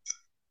just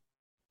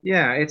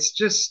yeah, it's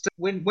just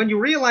when you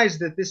realize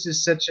that this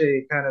is such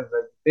a kind of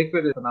a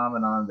ubiquitous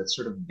phenomenon that's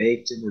sort of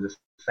baked into the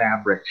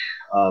fabric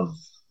of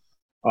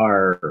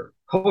our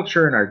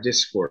culture and our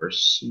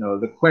discourse.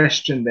 The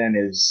question then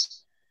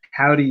is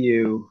how do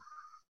you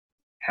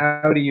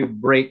how do you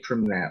break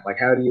from that? Like,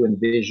 how do you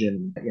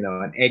envision,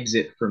 an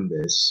exit from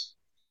this?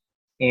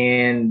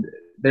 And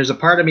there's a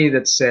part of me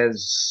that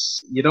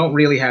says you don't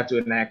really have to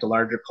enact a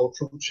larger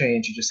cultural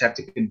change. You just have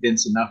to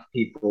convince enough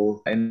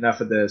people,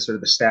 enough of the sort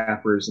of the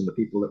staffers and the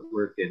people that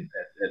work in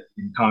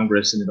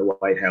Congress and in the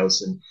White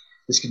House. And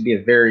this could be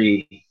a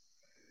very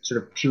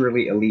sort of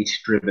purely elite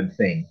driven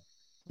thing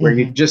where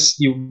you Mm-hmm. just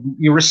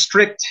you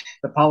restrict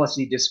the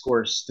policy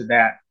discourse to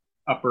that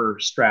upper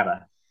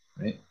strata,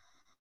 right?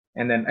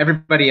 And then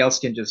everybody else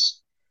can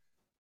just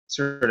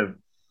sort of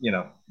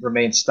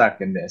remain stuck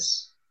in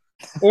this.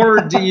 Or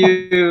do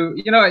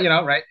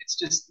right, it's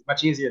just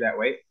much easier that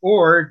way.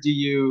 Or do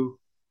you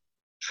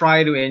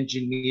try to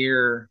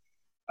engineer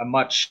a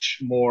much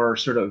more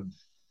sort of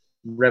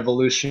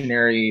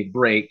revolutionary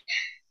break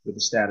with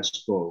the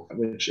status quo,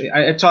 which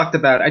I talked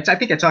about. I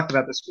think I talked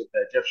about this with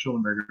Jeff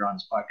Schulenberger on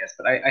his podcast,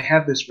 but I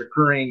have this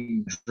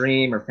recurring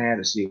dream or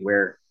fantasy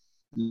where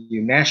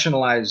you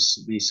nationalize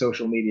the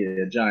social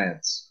media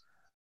giants,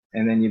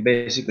 and then you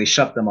basically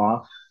shut them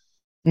off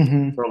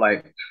Mm-hmm. for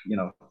like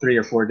 3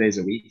 or 4 days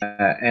a week,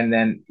 and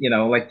then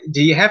like,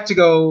 do you have to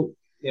go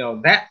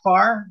that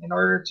far in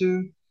order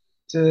to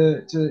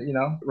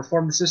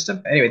reform the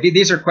system? Anyway,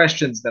 these are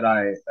questions that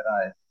I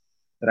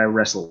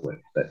wrestle with,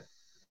 but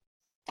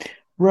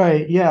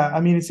Right. Yeah. I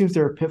mean, it seems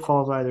there are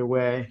pitfalls either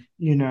way,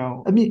 you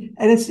know. I mean,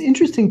 and it's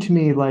interesting to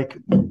me, like,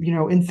 you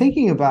know, in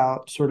thinking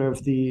about sort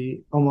of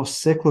the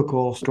almost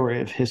cyclical story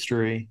of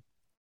history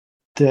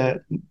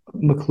that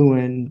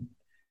McLuhan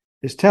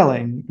is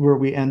telling, where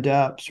we end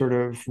up sort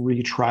of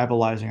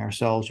re-tribalizing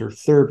ourselves or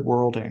third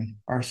worlding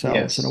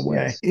ourselves in a Yes, way,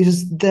 yes.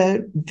 is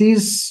that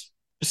these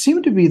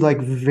seem to be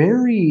like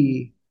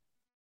very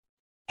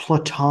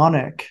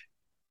platonic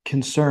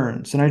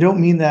concerns. And I don't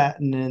mean that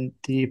in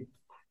the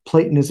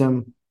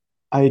Platonism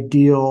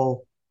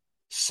ideal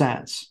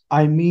sense.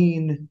 I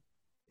mean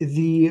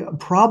the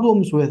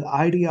problems with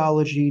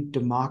ideology,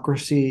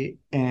 democracy,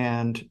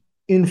 and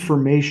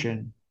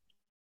information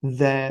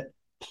that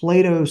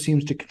Plato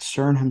seems to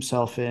concern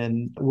himself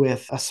in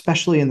with,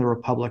 especially in the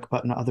Republic,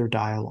 but in other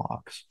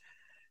dialogues.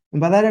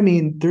 And by that I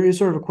mean there is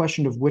sort of a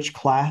question of which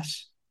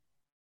class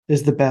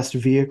is the best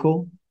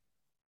vehicle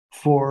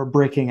for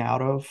breaking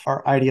out of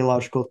our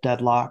ideological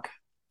deadlock.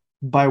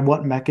 By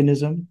what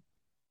mechanism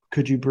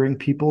could you bring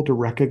people to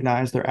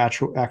recognize their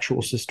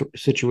actual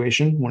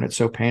situation when it's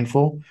so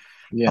painful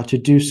Yeah. to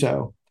do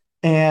so?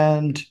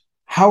 And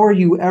how are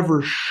you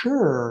ever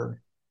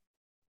sure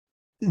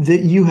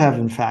that you have,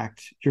 in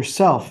fact,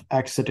 yourself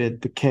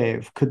exited the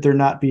cave? Could there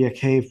not be a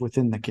cave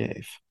within the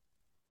cave?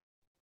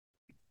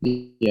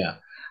 Yeah.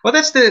 Well,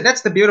 that's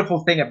the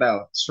beautiful thing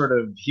about sort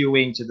of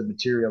hewing to the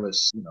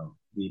materialist,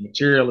 the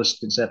materialist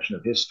conception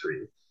of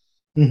history,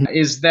 Mm-hmm.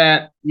 is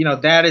that,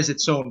 that is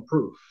its own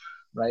proof,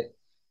 right?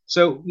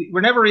 So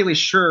we're never really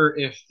sure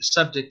if the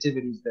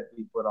subjectivities that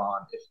we put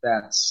on, if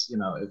that's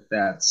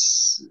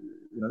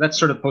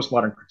sort of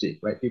postmodern critique,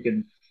 right?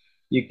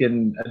 You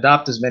can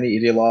adopt as many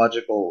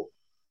ideological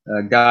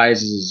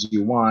guises as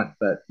you want,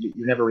 but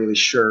you're never really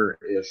sure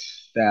if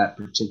that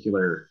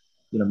particular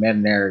meta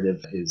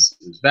narrative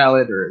is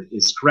valid or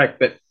is correct.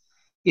 But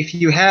if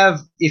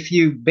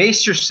you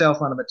base yourself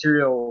on a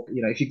material,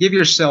 if you give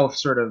yourself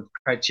sort of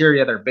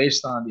criteria that are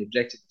based on the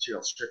objective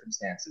material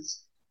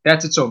circumstances,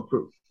 that's its own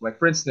proof. Like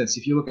for instance,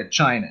 if you look at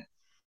China,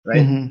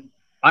 right? Mm-hmm.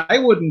 I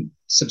wouldn't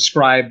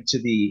subscribe to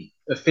the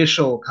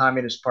official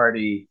Communist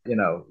Party,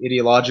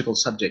 ideological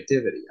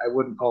subjectivity. I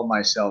wouldn't call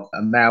myself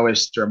a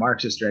Maoist or a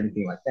Marxist or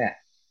anything like that.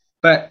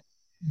 But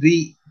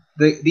the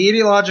the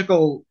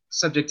ideological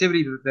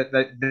subjectivity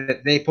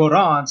that they put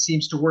on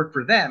seems to work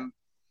for them.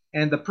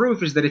 And the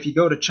proof is that if you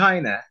go to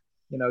China,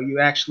 you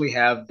actually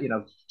have,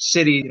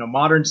 cities,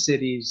 modern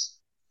cities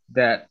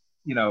that,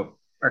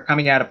 are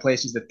coming out of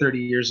places that 30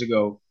 years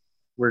ago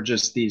were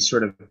just these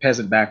sort of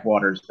peasant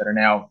backwaters that are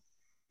now,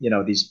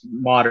 these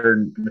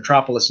modern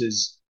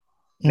metropolises.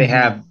 They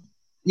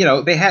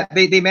Mm-hmm. have,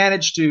 they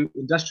managed to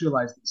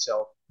industrialize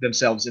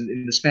themselves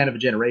in the span of a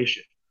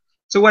generation.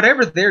 So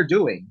whatever they're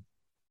doing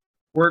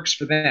works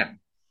for them.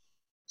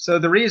 So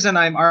the reason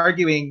I'm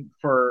arguing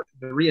for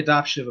the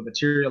readoption of a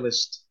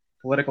materialist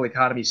political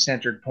economy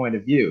centered point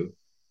of view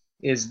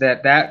is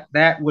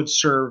that would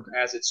serve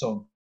as its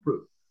own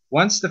proof.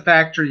 Once the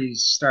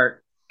factories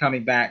start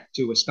coming back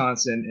to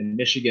Wisconsin and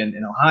Michigan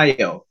and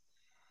Ohio,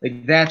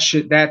 like that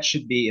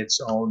should be its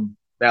own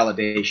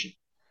validation,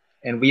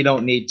 and we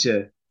don't need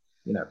to,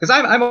 because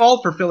I'm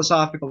all for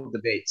philosophical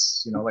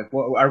debates. Like,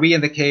 well, are we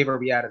in the cave? Or are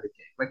we out of the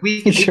cave? Like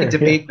we could Sure. Yeah.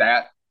 debate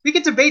that. We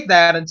could debate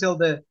that until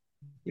the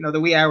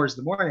wee hours of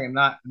the morning.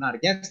 I'm not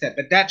against that,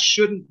 but that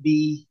shouldn't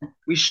be.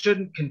 We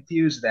shouldn't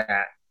confuse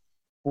that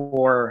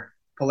for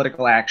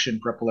political action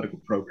for a political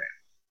program.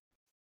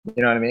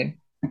 You know what I mean?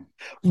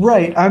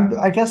 Right.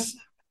 I guess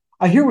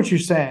I hear what you're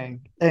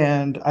saying.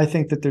 And I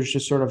think that there's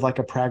just sort of like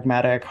a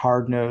pragmatic,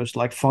 hard nosed,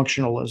 like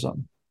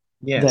functionalism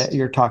that Yes.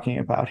 you're talking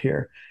about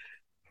here.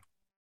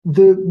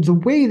 The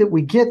way that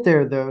we get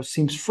there though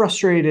seems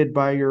frustrated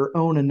by your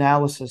own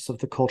analysis of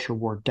the culture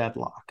war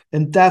deadlock,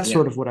 and that's Yeah.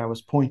 sort of what I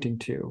was pointing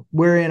to,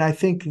 wherein I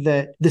think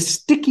that the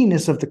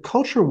stickiness of the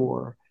culture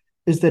war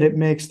is that it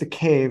makes the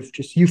cave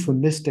just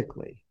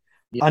euphemistically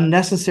Yeah. a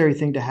necessary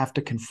thing to have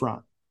to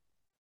confront,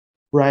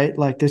 right?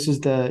 Like this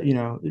is the, you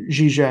know,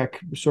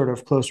 Zizek sort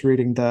of close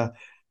reading, the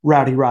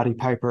Rowdy Roddy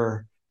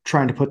Piper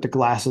trying to put the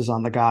glasses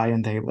on the guy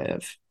and they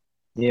live.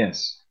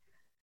 Yes.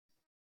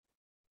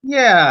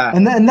 Yeah.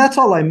 And that's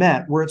all I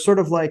meant, where it's sort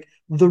of like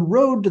the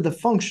road to the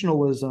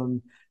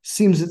functionalism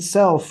seems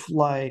itself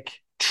like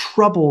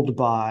troubled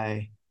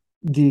by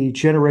the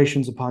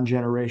generations upon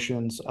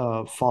generations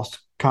of false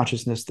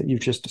consciousness that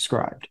you've just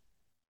described.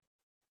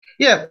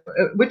 Yeah.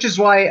 Which is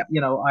why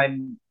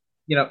I'm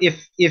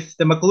if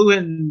the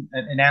McLuhan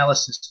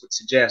analysis would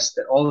suggest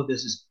that all of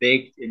this is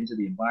baked into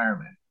the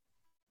environment,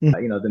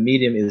 the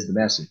medium is the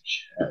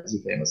message, as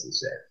he famously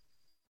said.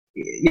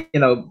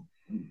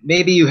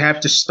 Maybe you have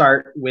to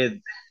start with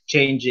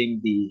changing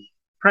the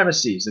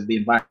premises of the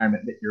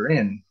environment that you're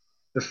in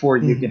before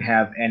you can Mm-hmm.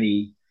 have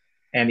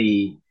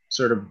any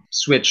sort of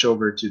switch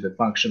over to the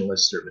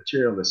functionalist or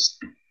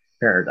materialist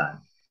paradigm.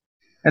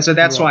 And so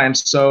that's why Right. I'm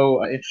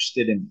so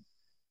interested in,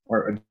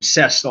 or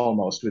obsessed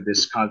almost, with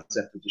this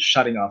concept of just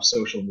shutting off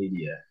social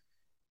media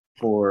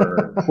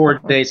for 4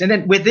 days. And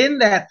then within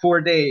that 4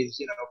 days,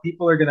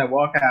 people are going to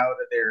walk out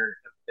of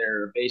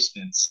their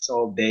basements,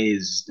 all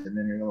dazed, and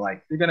then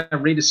you're going to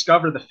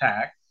rediscover the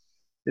fact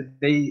that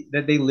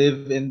they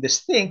live in this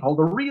thing called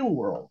the real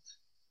world,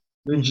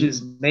 which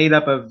is Mm-hmm. made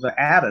up of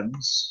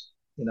atoms.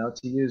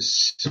 To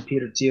use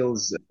Peter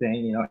Thiel's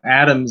thing,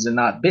 atoms and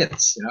not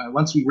bits.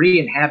 Once we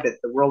re-inhabit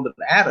the world of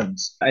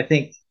atoms, I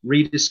think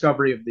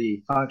rediscovery of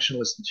the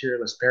functionalist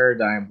materialist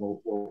paradigm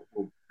will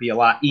be a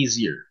lot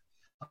easier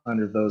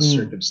under those Mm.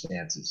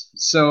 circumstances.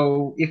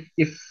 So if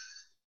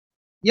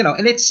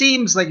and it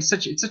seems like it's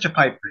such a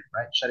pipe dream,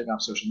 right? Shutting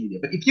off social media.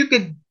 But if you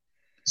could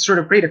sort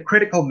of create a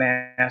critical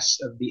mass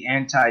of the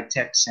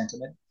anti-tech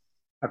sentiment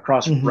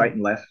across right Mm-hmm.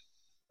 and left,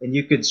 and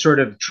you could sort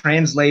of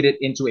translate it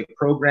into a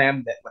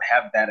program that would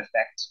have that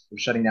effect of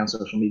shutting down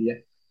social media.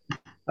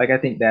 Like I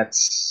think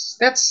that's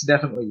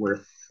definitely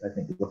worth I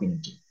think looking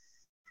into.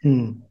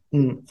 Mm.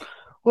 Mm.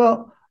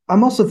 Well,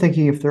 I'm also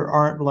thinking if there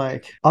aren't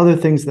like other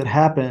things that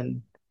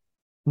happen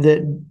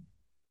that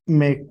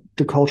make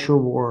the culture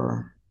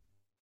war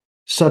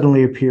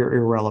suddenly appear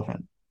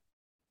irrelevant.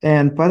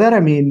 And by that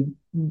I mean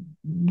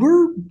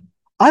we're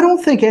I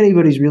don't think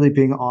anybody's really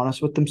being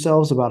honest with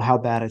themselves about how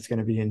bad it's going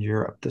to be in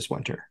Europe this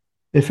winter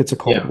if it's a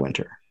cold Yeah,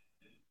 winter.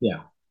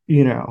 yeah,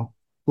 You know,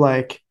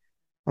 like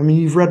I mean,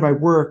 you've read my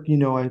work,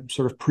 I'm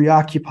sort of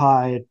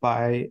preoccupied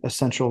by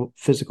essential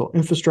physical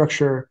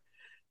infrastructure,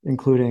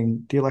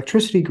 including the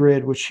electricity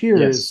grid, which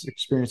here is yes,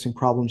 experiencing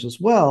problems as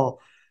well.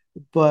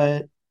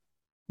 But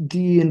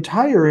the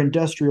entire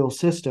industrial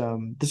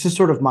system, this is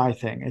sort of my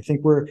thing. I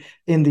think we're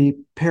in the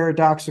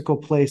paradoxical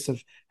place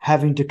of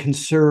having to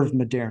conserve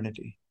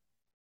modernity.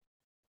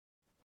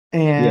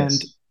 And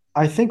yes.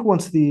 I think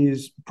once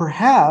these,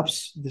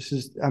 perhaps, this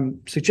is,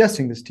 I'm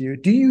suggesting this to you,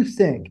 do you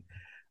think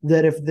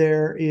that if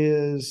there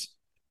is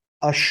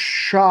a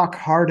shock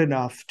hard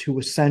enough to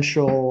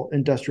essential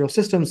industrial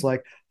systems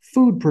like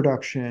food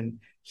production,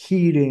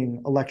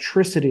 heating,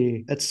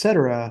 electricity,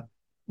 etc.,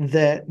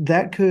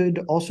 that could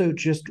also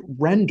just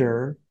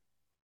render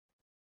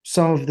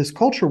some of this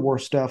culture war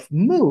stuff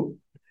moot,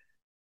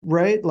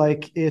 right?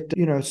 Like it,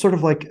 sort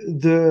of like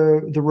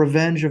the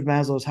revenge of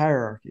Maslow's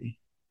hierarchy.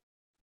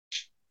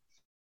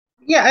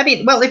 Yeah, I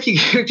mean, well, if you,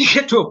 if you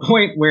get to a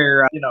point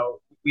where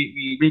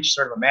we reach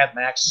sort of a Mad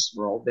Max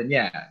world, then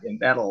yeah, and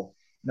that'll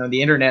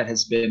the internet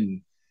has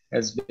been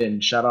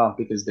shut off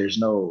because there's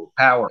no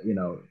power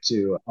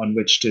to on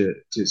which to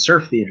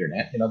surf the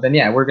internet. Then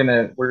yeah, we're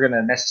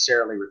gonna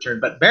necessarily return.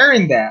 But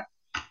bearing that,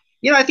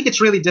 I think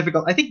it's really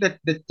difficult. I think that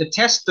the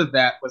test of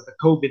that was the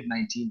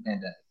COVID-19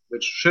 pandemic,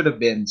 which should have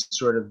been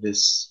sort of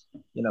this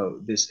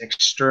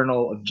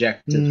external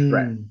objective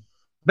threat. Mm,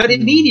 But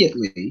mm,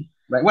 immediately,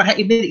 right,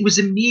 it was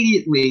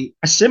immediately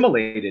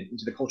assimilated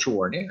into the culture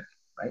war narrative,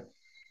 right?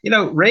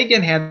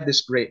 Reagan had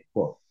this great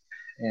quote,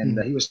 and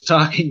mm. he was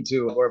talking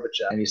to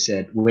Gorbachev, and he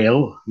said,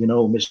 "Well,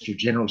 Mr.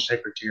 General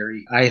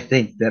Secretary, I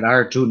think that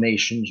our two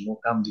nations will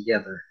come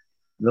together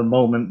the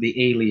moment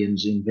the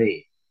aliens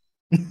invade."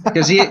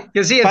 Because he had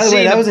By the way,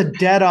 seen that a was a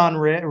dead on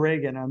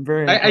Reagan. I'm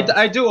very I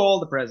impressed. do all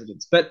the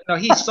presidents, but no,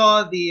 he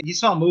saw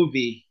a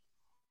movie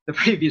the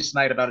previous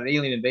night about an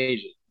alien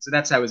invasion, so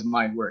that's how his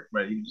mind worked.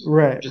 Right, he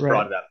Right, just right,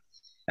 brought it up,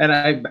 and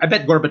I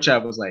bet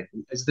Gorbachev was like,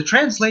 "Is the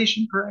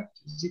translation correct?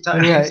 Is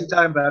right, he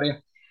talking about it?"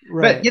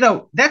 But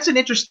right. that's an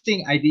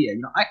interesting idea.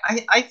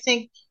 I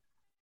think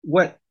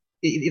what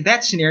if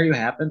that scenario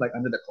happened like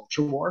under the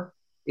culture war,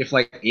 if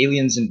like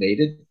aliens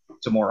invaded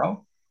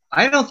tomorrow,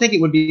 I don't think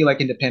it would be like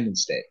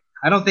Independence Day.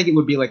 I don't think it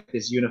would be like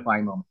this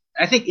unifying moment.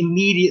 I think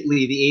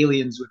immediately the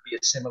aliens would be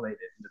assimilated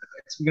into the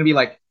place. We're gonna be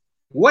like,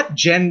 what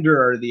gender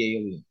are the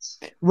aliens?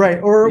 Right.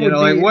 Or it would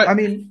Like be, I what?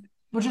 mean,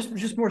 well,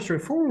 just more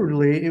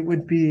straightforwardly, it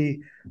would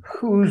be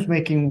who's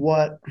making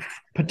what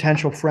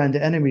potential friend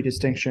enemy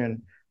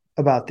distinction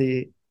about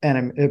the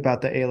enemy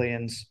about the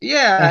aliens, and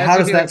Yeah, it's how gonna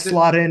does be that like,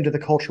 slot into the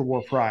culture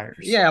war priors?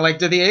 yeah, like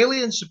do the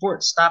aliens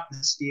support Stop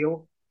the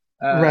Steal?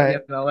 Right.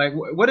 Like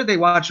what do they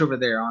watch over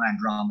there on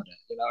Andromeda?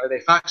 Are they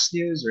Fox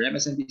News or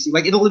MSNBC?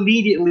 Like it'll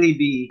immediately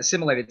be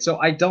assimilated. So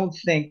I don't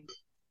think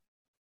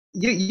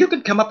you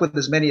could come up with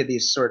as many of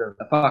these sort of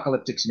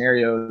apocalyptic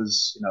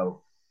scenarios,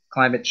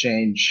 climate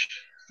change,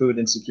 food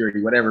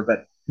insecurity, whatever.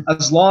 But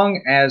as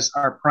long as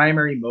our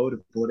primary mode of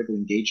political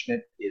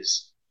engagement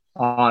is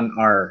on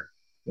our,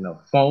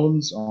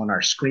 phones, on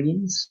our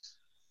screens,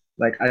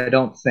 like I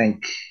don't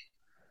think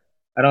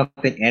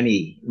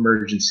any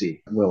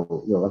emergency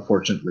will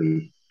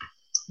unfortunately,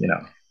 you know,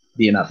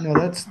 be enough. No,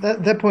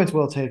 that point's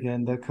well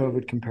taken. The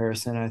COVID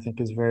comparison, I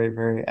think, is very,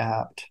 very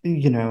apt.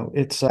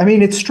 It's I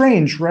mean, it's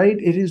strange, right?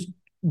 It is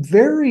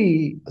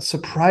very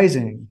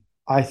surprising,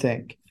 I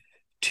think,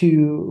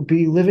 to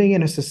be living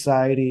in a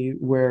society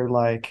where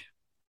like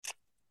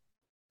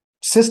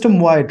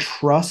system-wide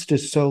trust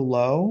is so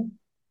low,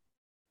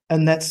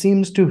 and that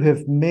seems to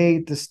have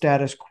made the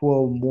status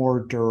quo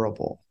more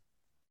durable.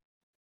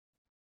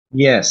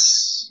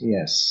 Yes,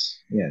 yes,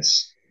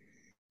 yes.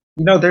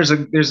 There's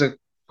a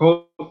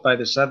quote by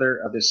this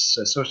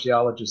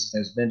sociologist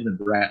as Benjamin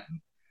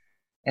Bratton,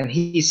 and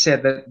he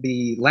said that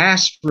the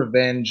last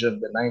revenge of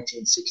the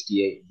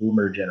 1968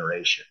 Boomer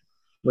generation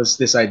was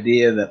this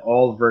idea that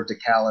all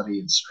verticality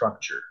and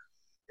structure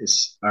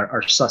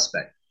are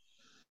suspect.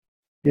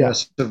 Yeah.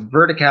 So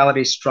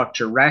verticality,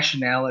 structure,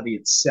 rationality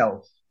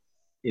itself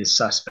is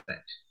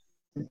suspect.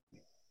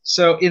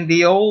 So in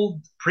the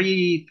old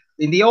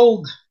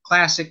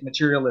classic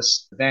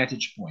materialist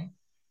vantage point,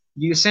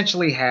 you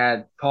essentially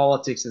had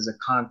politics as a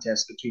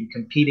contest between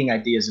competing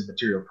ideas of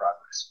material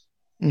progress.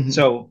 Hmm.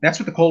 So that's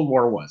what the Cold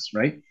War was,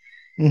 right?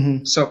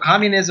 Hmm. So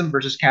communism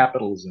versus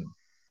capitalism.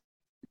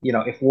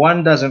 If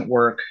one doesn't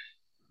work,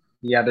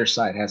 the other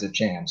side has a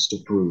chance to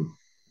prove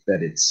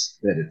that it's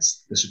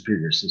the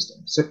superior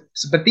system.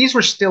 But these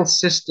were still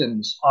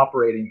systems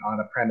operating on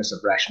a premise of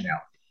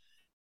rationality.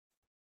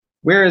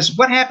 Whereas,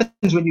 what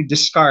happens when you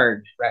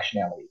discard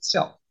rationality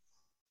itself,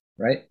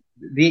 right?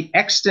 The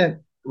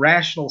extant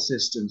rational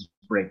systems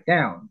break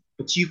down,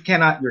 but you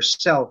cannot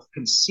yourself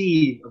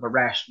conceive of a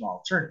rational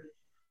alternative,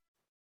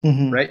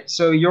 Hmm. right?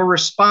 So your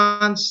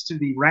response to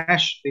the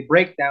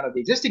breakdown of the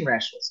existing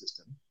rational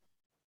system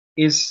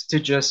is to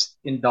just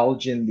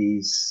indulge in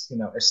these,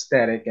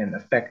 aesthetic and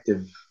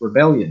effective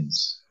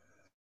rebellions,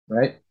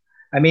 right?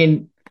 I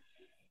mean,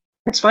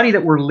 it's funny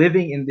that we're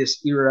living in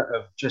this era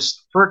of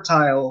just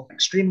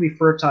extremely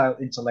fertile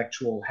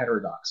intellectual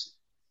heterodoxy.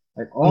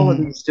 Like all of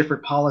Hmm. these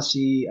different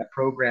policy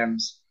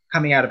programs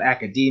coming out of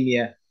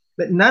academia,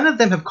 but none of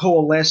them have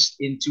coalesced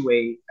into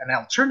an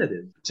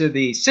alternative to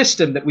the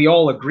system that we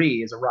all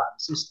agree is a rotten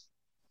system,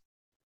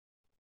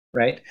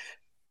 right?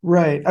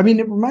 Right. I mean,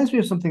 it reminds me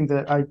of something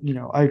that I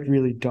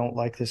really don't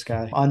like this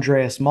guy,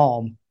 Andreas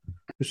Malm,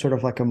 who's sort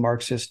of like a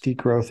Marxist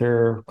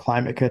degrowther,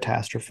 climate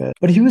catastrophist.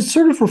 But he was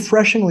sort of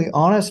refreshingly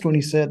honest when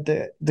he said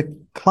that the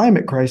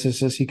climate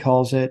crisis, as he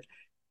calls it,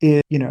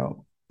 is,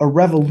 a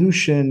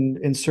revolution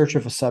in search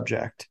of a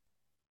subject.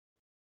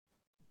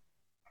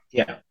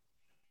 Yeah.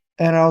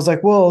 And I was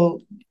like,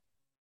 well,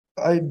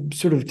 I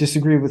sort of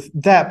disagree with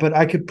that, but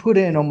I could put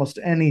in almost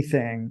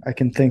anything I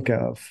can think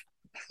of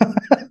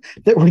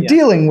that we're Yeah.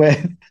 dealing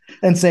with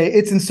and say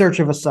it's in search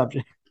of a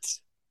subject.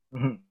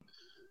 Mm-hmm.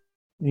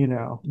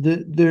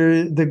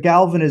 The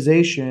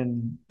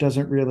galvanization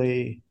doesn't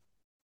really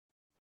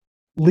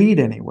lead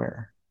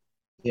anywhere.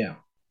 Yeah.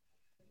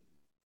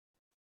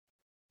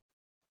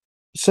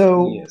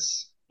 So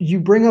Yes. you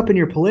bring up in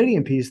your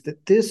Palladium piece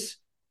that this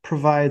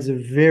provides a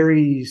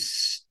very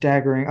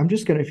staggering. I'm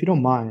just gonna, if you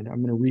don't mind,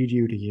 I'm gonna read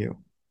you to you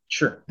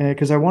Sure.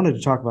 because I wanted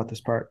to talk about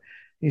this part.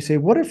 You say,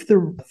 what if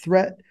the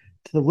threat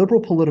to the liberal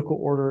political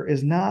order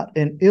is not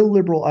an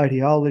illiberal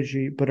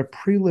ideology, but a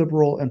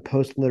pre-liberal and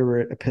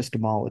post-literate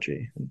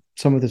epistemology?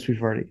 Some of this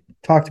we've already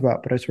talked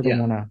about, but I sort of Yeah.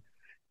 want to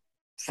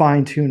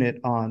fine tune it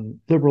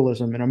on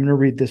liberalism. And I'm going to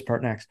read this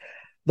part next.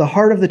 The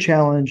heart of the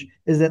challenge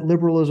is that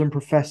liberalism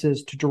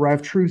professes to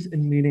derive truth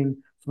and meaning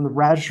from the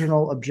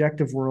rational,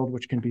 objective world,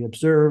 which can be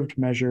observed,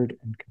 measured,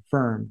 and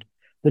confirmed.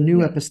 The new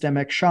Yeah.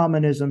 epistemic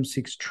shamanism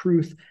seeks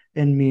truth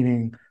and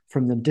meaning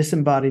from the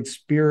disembodied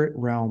spirit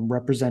realm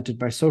represented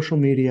by social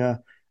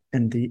media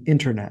and the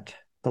internet.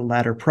 The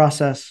latter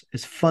process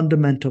is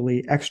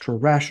fundamentally extra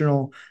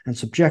rational and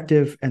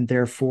subjective, and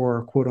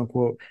therefore, quote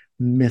unquote,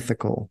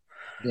 mythical.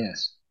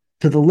 Yes.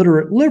 To the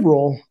literate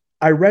liberal,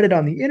 I read it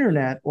on the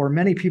internet, or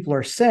many people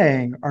are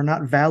saying, are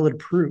not valid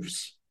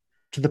proofs.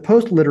 To the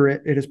post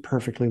literate, it is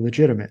perfectly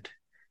legitimate.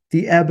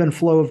 The ebb and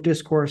flow of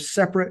discourse,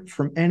 separate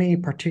from any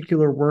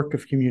particular work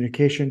of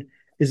communication,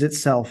 is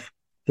itself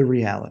the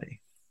reality.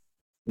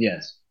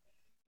 Yes.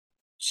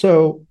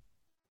 So,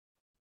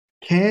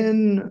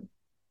 can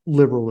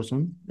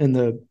liberalism, in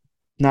the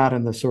not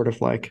in the sort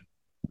of like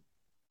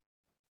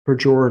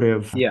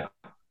pejorative Yeah.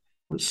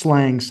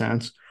 slang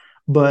sense,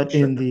 but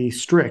in Sure. the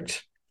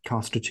strict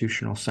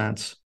constitutional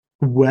sense,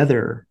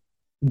 weather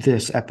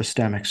this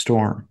epistemic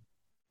storm?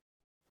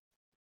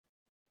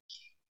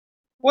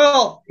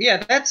 Well, yeah,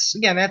 that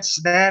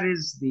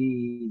is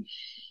the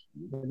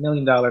 $1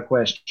 million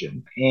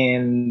question.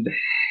 And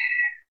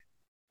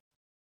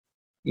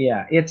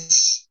yeah,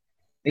 it's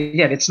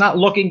not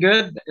looking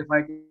good if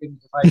I can be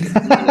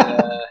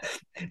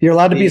You're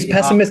allowed to be as be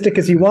pessimistic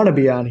as you want to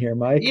be on here,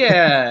 Mike.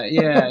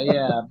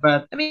 yeah.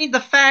 But I mean, the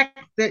fact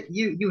that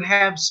you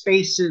have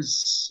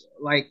spaces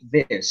like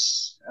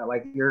this,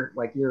 like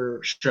your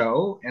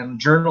show, and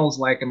journals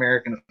like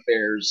American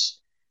Affairs,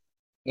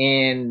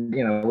 and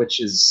which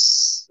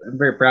is, I'm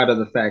very proud of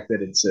the fact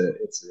that it's a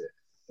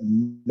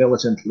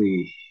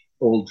militantly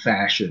old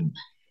fashioned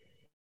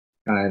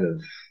kind of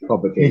Mm-hmm.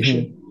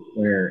 publication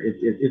where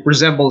it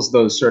resembles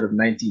those sort of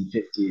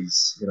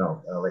 1950s,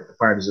 like the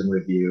Partisan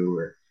Review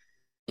or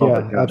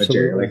Public Yeah,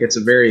 Commentary. Like absolutely. it's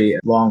a very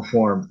long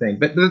form thing.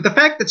 But the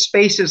fact that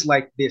spaces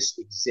like this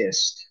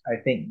exist, I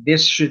think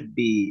this should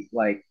be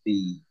like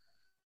the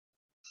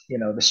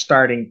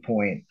starting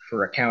point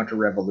for a counter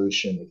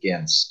revolution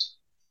against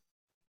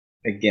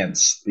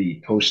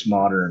the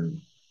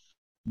postmodern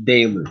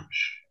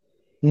deluge,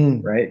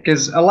 Mm. right?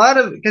 Because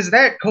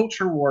that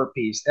culture war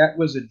piece that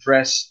was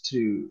addressed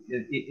to,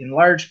 in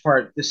large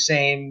part, the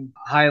same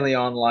highly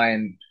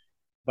online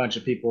bunch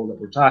of people that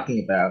we're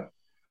talking about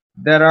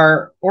that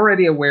are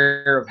already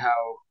aware of how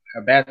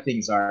how bad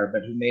things are,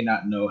 but who may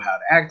not know how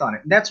to act on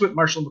it. And that's what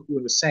Marshall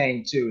McLuhan was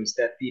saying too, is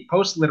that the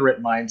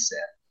post-literate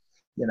mindset,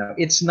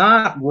 it's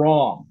not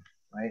wrong,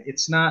 right?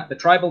 It's not the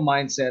tribal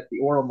mindset, the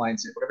oral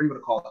mindset, whatever you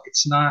want to call it.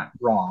 It's not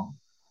wrong,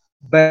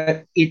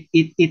 but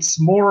it's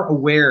more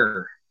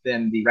aware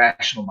than the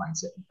rational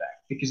mindset, in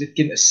fact, because it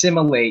can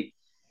assimilate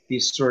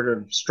these sort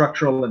of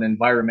structural and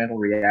environmental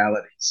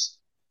realities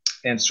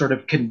and sort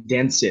of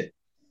condense it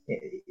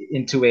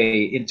into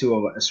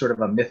a sort of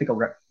a mythical,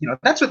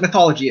 that's what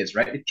mythology is,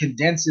 right? It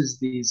condenses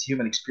these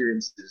human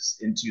experiences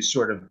into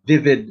sort of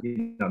vivid,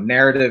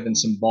 narrative and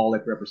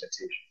symbolic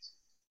representations.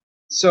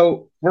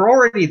 So we're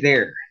already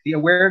there. The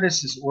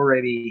awareness has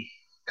already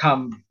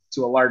come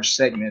to a large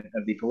segment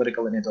of the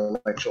political and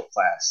intellectual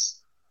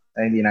class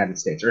in the United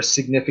States, or a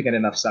significant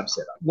enough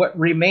subset. What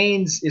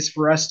remains is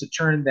for us to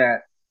turn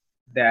that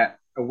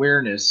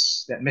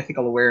awareness, that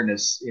mythical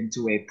awareness,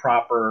 into a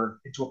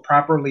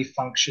properly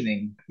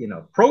functioning,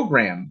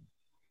 program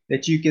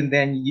that you can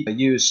then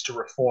use to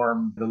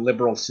reform the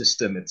liberal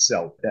system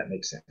itself. If that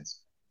makes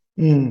sense.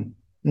 Mm,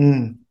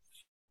 mm.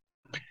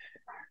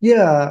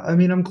 Yeah, I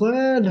mean, I'm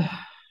glad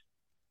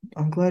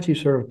you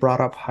sort of brought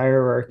up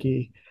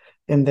hierarchy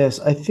in this.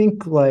 I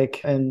think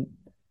like, and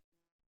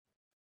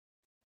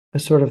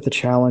sort of the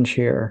challenge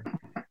here,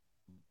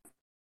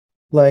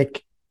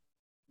 like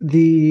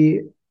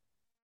the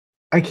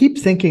I keep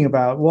thinking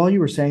about, while you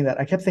were saying that,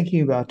 I kept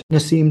thinking about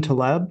Nassim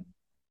Taleb,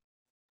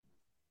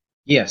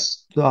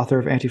 Yes. the author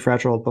of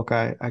Anti-Fragile, a book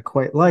I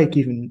quite like,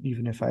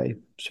 even if I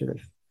sort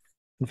of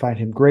find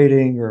him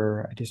grating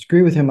or I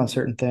disagree with him on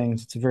certain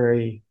things.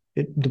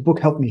 The book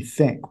helped me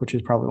think, which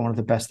is probably one of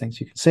the best things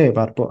you can say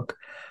about a book.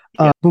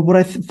 Yeah. But what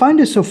I find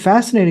is so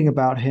fascinating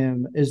about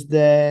him is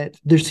that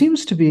there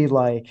seems to be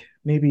like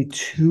maybe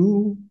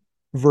two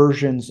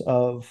versions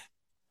of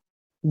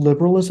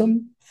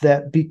liberalism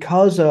that,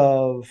 because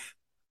of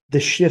the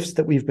shifts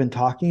that we've been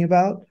talking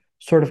about,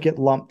 sort of get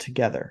lumped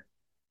together.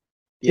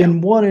 Yeah.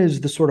 And one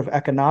is the sort of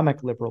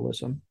economic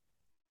liberalism,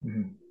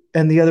 Mm-hmm.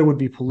 and the other would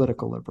be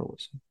political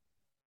liberalism.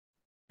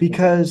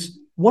 Because Okay.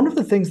 one of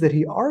the things that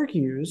he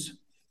argues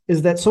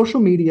is that social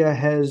media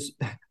has,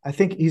 I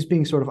think he's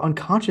being sort of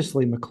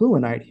unconsciously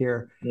McLuhanite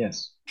here,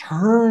 Yes.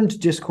 turned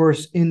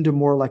discourse into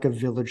more like a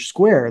village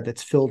square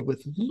that's filled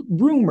with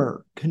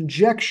rumor,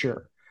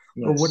 conjecture,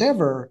 or Yes.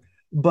 whatever,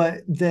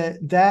 but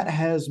that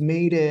has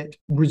made it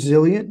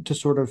resilient to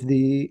sort of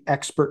the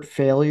expert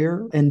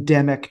failure,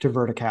 endemic to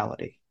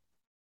verticality.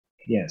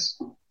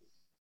 Yes.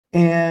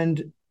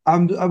 And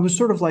I was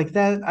sort of like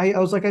that. I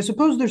was like, I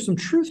suppose there's some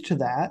truth to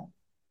that,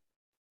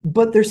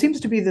 but there seems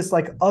to be this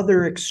like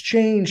other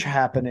exchange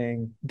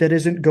happening that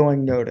isn't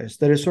going noticed,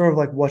 that is sort of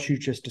like what you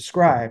just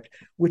described,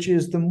 which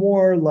is the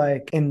more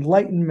like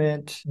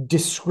enlightenment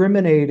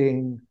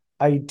discriminating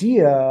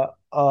idea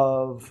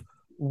of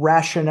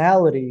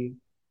rationality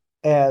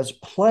as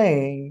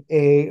playing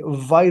a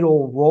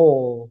vital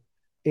role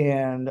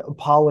in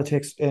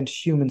politics and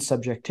human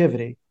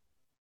subjectivity.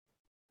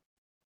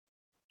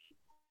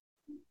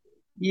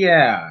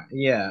 Yeah.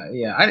 Yeah.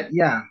 Yeah.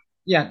 Yeah.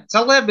 Yeah.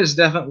 Taleb is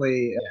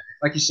definitely,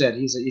 like you said,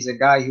 he's a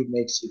guy who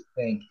makes you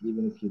think,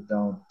 even if you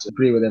don't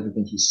agree with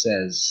everything he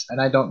says.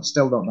 And I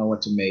still don't know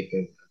what to make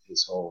of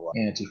his whole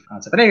anti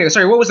concept. But anyway,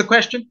 sorry, what was the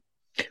question?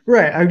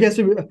 Right. I guess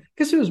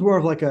it was more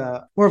of like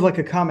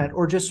a comment,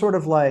 or just sort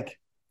of like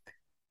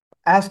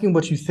asking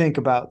what you think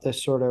about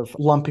this sort of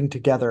lumping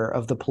together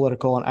of the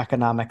political and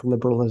economic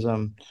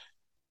liberalism,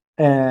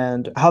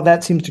 and how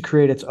that seems to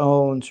create its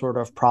own sort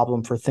of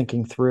problem for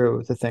thinking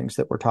through the things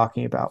that we're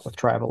talking about with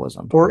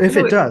tribalism. Or You if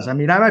know, it does, I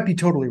mean, I might be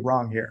totally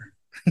wrong here.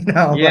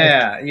 Like,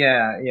 yeah,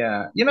 yeah,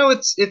 yeah.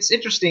 It's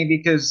interesting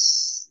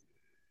because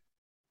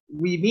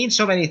we mean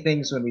so many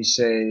things when we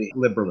say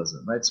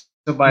liberalism, right?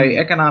 So by hmm.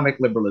 economic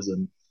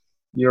liberalism,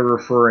 you're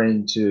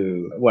referring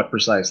to what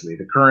precisely?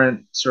 The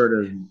current sort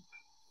of,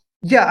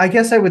 Yeah, I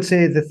guess I would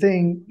say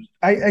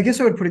I guess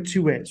I would put it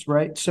two ways,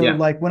 right? So, yeah,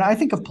 like, when I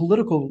think of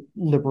political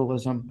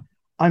liberalism,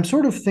 I'm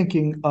sort of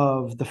thinking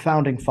of the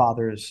founding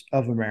fathers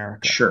of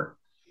America sure.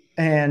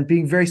 and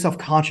being very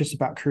self-conscious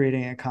about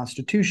creating a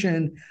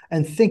constitution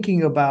and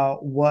thinking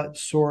about what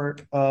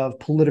sort of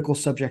political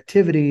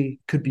subjectivity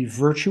could be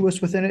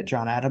virtuous within it.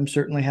 John Adams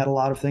certainly had a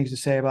lot of things to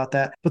say about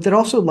that, but that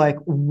also like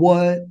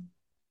what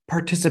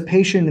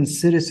participation and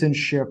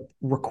citizenship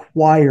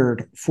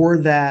required for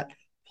that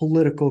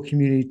political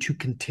community to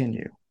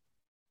continue.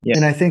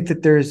 And I Yes, think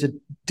that there is a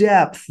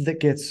depth that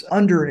gets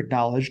under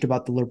acknowledged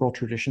about the liberal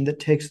tradition that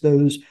takes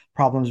those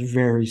problems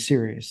very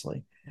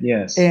seriously.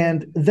 yes,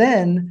 And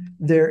then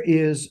there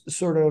is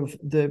sort of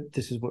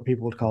this is what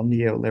people would call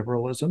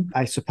neoliberalism,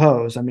 I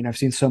suppose. I mean, I've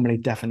seen so many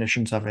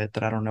definitions of it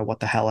that I don't know what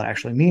the hell it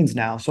actually means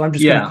now. So I'm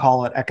just going to yeah,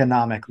 call it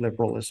economic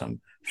liberalism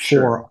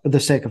sure. for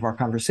the sake of our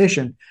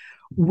conversation,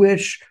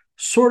 which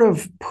sort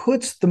of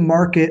puts the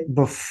market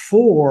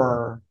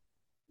before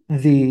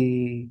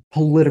the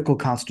political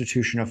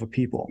constitution of a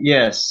people.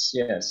 Yes,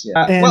 yes,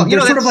 yeah. Well, And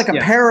there's sort of that's, like a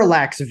yeah,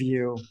 parallax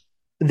view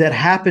that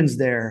happens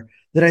there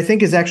that I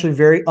think is actually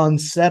very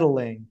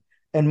unsettling,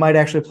 and might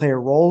actually play a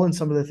role in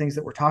some of the things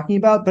that we're talking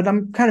about. But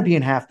I'm kind of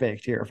being half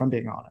baked here, if I'm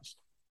being honest.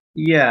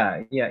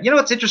 Yeah, yeah. You know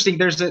what's interesting?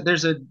 There's a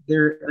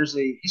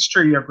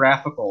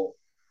historiographical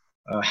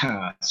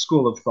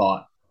school of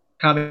thought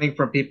coming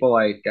from people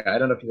like I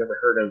don't know if you've ever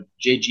heard of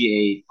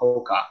J.G.A.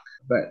 Pocock,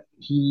 but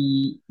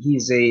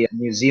he's a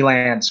New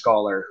Zealand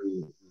scholar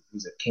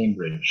who's at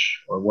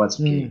Cambridge or was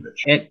at Mm,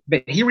 Cambridge, and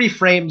but he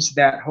reframes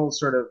that whole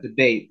sort of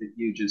debate that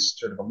you just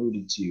sort of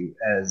alluded to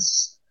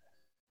as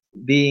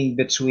being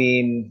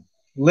between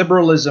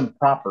liberalism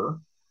proper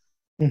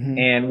hmm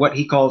and what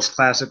he calls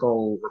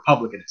classical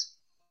republicanism.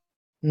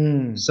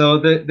 mm, So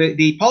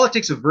the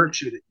politics of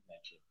virtue that you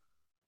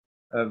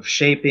mentioned, of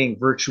shaping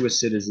virtuous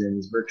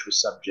citizens,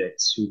 virtuous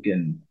subjects who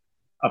can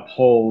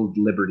uphold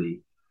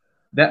liberty,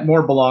 that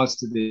more belongs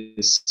to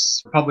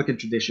this Republican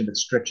tradition that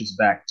stretches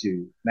back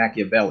to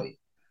Machiavelli.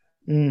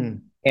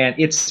 mm, And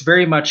it's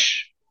very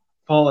much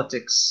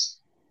politics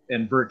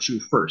and virtue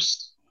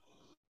first.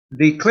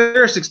 The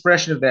clearest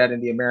expression of that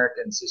in the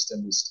American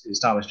system is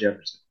Thomas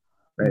Jefferson,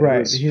 right? Who right.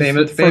 was He's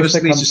the first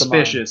that famously comes to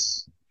mind.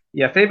 suspicious,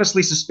 yeah,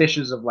 famously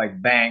suspicious of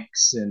like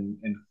banks and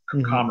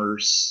Hmm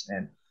commerce.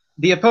 And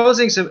the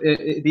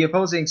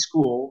opposing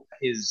school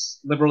is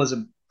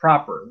liberalism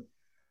proper,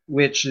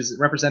 which is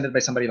represented by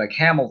somebody like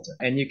Hamilton.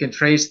 And you can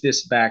trace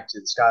this back to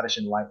the Scottish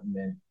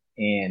Enlightenment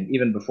and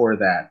even before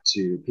that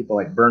to people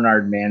like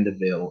Bernard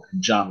Mandeville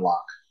and John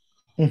Locke,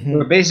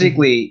 where hmm hmm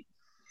basically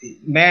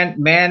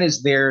man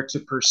is there to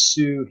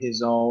pursue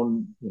his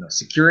own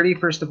security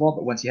first of all,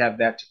 but once you have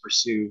that, to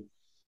pursue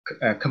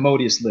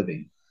commodious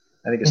living.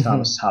 I think as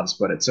Thomas hmm Hobbes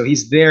put it. So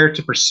he's there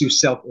to pursue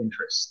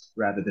self-interest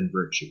rather than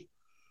virtue,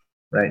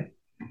 right?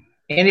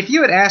 And if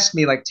you had asked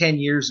me like 10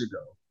 years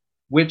ago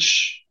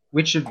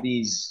which of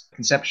these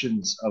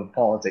conceptions of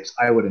politics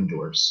I would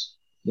endorse,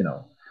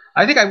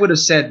 I think I would have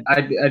said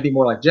I'd be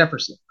more like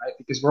Jefferson, right?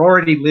 Because we're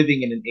already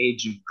living in an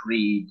age of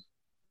greed,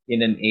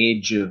 in an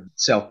age of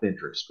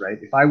self-interest, right?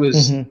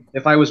 hmm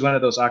If I was one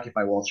of those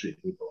Occupy Wall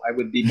Street people, I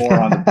would be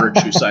more on the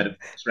virtue side of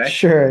things, right?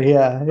 Sure.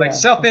 Yeah. Like Yeah.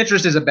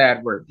 self-interest is a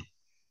bad word.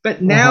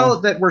 But now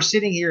Uh-huh. that we're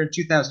sitting here in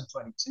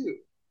 2022,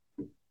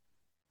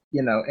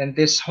 and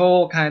this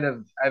whole kind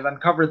of I've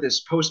uncovered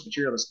this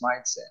post-materialist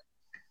mindset.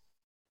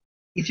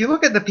 If you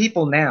look at the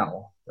people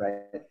now,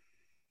 right?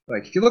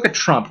 Like if you look at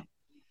Trump,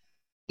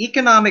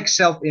 economic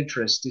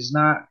self-interest is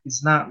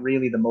not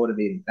really the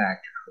motivating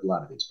factor for a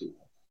lot of these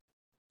people,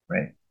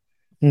 right?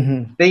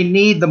 hmm They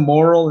need the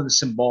moral and the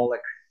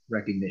symbolic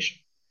recognition.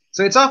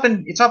 So it's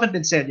often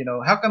been said,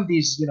 how come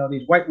these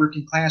white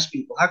working class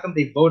people, how come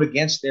they vote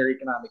against their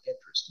economic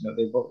interest?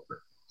 They vote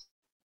for,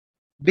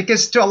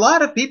 because to a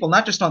lot of people,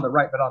 not just on the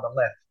right but on the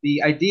left,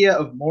 the idea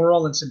of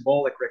moral and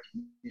symbolic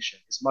recognition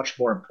is much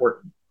more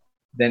important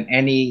than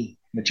any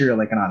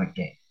material economic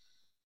gain.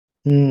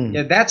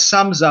 Yeah, Mm. that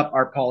sums up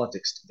our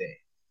politics today.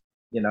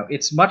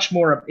 It's much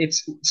more.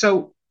 It's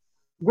so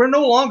we're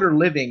no longer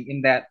living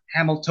in that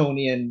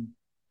Hamiltonian,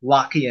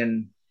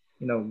 Lockean,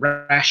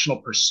 rational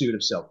pursuit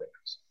of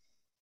self-interest.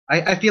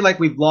 I feel like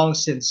we've long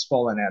since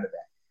fallen out of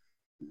that.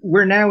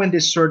 We're now in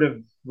this sort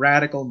of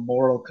radical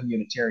moral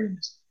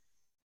communitarianism.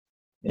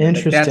 Like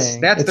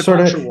Interesting. that's It's the sort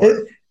of culture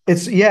war.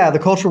 it's yeah, the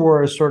culture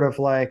war is sort of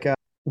like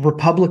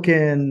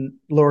Republican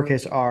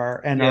lowercase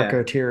r Yeah,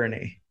 anarcho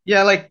tyranny.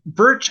 yeah, like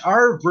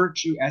our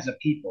virtue as a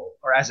people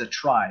or as a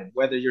tribe,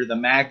 whether you're the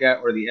MAGA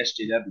or the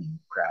SJW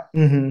crowd,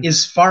 Hmm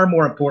is far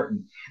more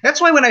important. That's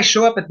why when I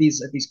show up at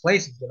these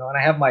places, and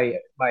I have my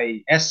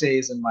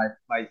essays and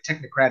my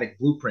technocratic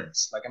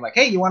blueprints, like I'm like,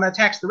 hey, you want to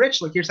tax the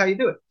rich? Like here's how you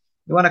do it.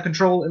 You want to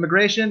control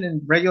immigration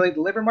and regulate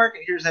the labor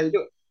market? Here's how you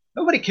do it.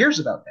 Nobody cares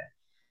about that.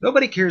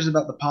 Nobody cares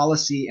about the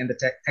policy and the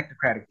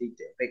technocratic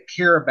detail. They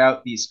care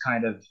about these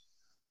kind of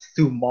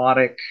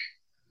thumotic,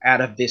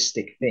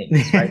 atavistic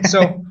things, right?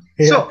 So,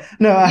 Yeah. so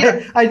No, yeah,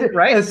 I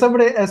right. as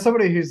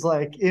somebody who's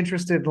like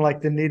interested in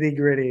like the nitty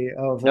gritty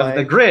of The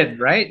like grid,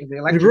 right? The the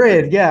electric grid.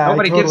 grid. Yeah,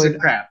 Nobody gives a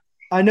crap.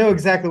 I know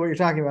exactly what you're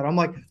talking about. I'm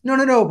like, no,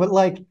 no, no, but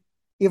like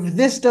if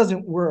this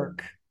doesn't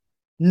work,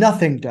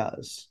 nothing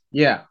does.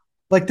 Yeah,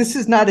 Like this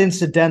is not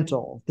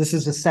incidental. This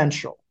is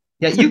essential.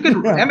 yeah. You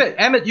could Yeah.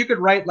 Emmett. You could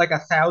write like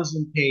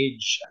 1,000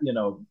 page,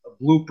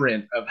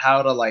 blueprint of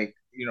how to like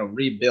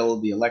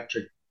rebuild the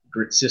electric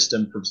grid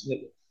system from.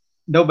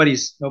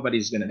 Nobody's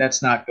gonna.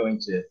 That's not going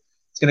to.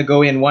 It's gonna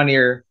go in one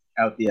ear,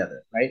 out the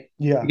other, right?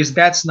 Yeah. Because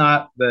that's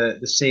not the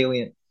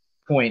salient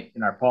point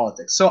in our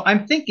politics. So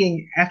I'm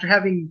thinking, after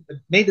having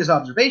made this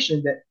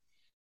observation, that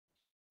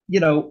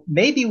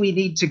maybe we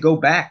need to go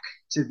back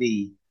to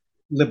the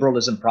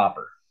liberalism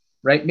proper,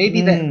 right?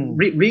 Maybe that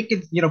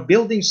Mm,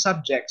 building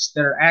subjects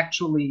that are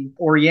actually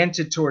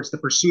oriented towards the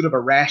pursuit of a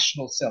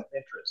rational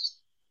self-interest.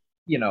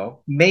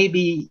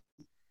 Maybe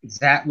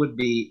that would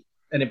be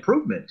an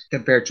improvement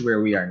compared to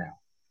where we are now,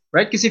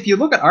 right? Because if you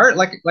look at our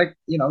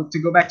to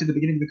go back to the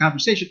beginning of the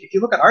conversation, if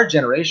you look at our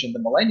generation, the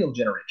millennial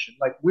generation,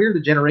 like we're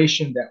the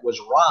generation that was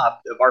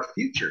robbed of our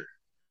future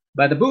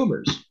by the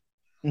boomers,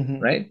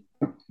 hmm right?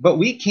 But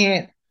we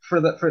can't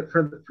for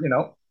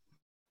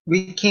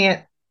we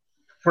can't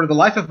for the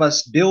life of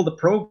us build a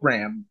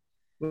program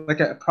like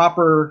a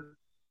proper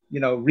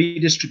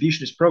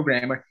redistributionist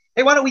program where,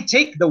 hey, why don't we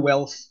take the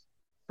wealth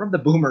from the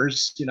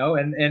boomers,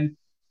 and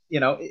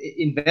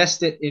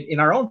invest it in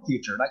our own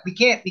future. Like we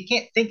can't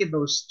think in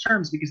those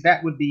terms because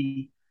that would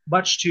be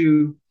much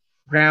too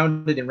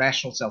grounded in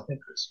rational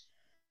self-interest,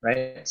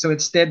 right? So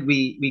instead,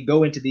 we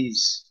go into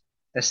these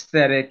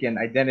aesthetic and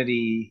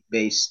identity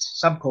based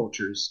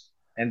subcultures,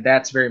 and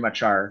that's very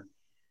much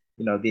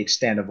the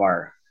extent of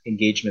our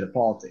engagement of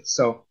politics.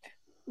 So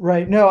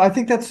Right. No, I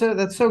think that's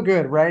so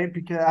good, right?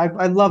 Because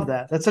I love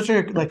that. That's such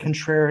a like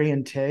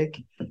contrarian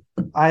take.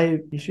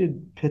 You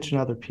should pitch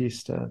another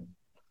piece to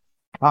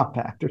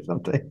Compact or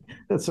something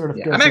that sort of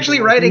yeah, I'm goes into actually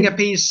like writing a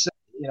piece,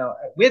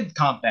 with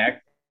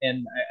Compact,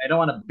 and I don't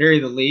want to bury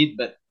the lead,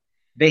 but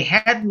they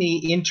had me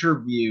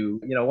interview,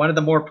 one of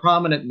the more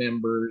prominent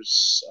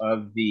members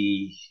of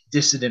the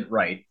dissident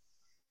right,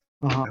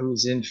 uh-huh.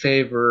 who's in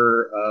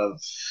favor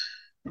of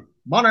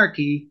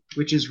monarchy,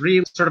 which is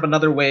really sort of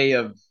another way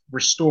of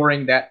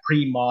restoring that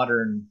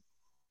pre-modern,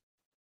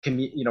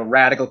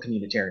 radical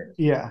communitarianism.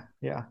 Yeah,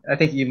 yeah. I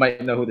think you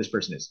might know who this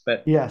person is,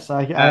 but Yes, uh,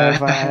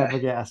 I have a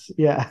guess.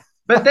 Yeah.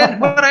 but then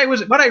what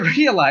I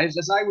realized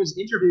as I was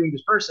interviewing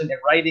this person and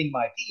writing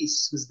my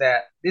piece was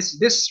that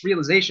this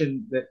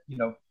realization that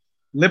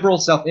liberal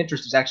self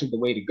interest is actually the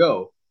way to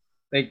go.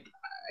 Like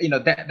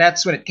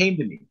that's when it came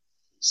to me.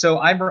 So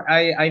I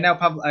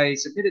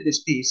submitted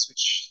this piece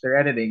which they're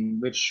editing,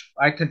 which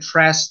I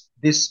contrast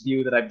this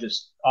view that I've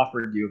just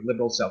offered you of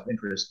liberal self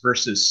interest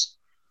versus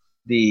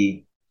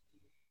the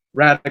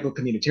radical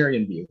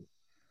communitarian view.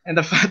 And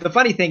the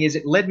funny thing is,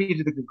 it led me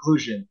to the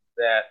conclusion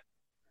that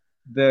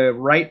the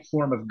right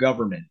form of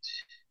government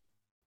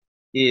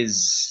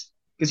is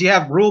because you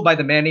have rule by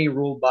the many,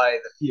 rule by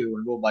the few,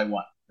 and rule by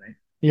one, right?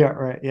 Yeah,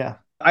 right. Yeah.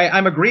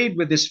 I'm agreed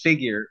with this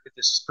figure, with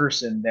this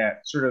person,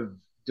 that sort of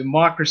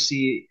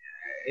democracy,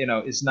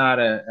 is not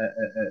a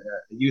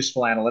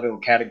useful analytical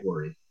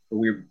category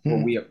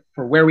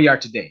for where we are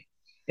today.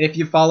 And if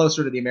you follow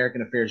sort of the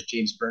American Affairs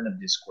James Burnham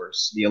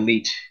discourse, the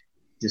elite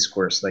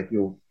discourse, like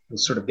you'll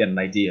sort of get an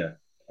idea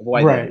of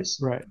why that Right, is.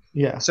 right.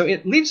 Yeah. So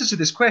it leads us to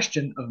this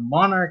question of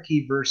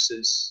monarchy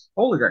versus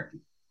oligarchy,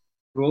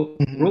 rule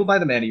by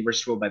the many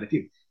versus rule by the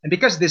few. And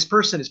because this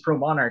person is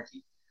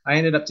pro-monarchy, I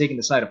ended up taking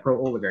the side of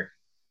pro-oligarchy.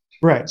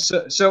 Right.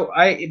 So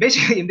I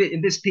basically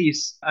in this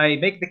piece I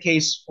make the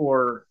case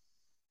for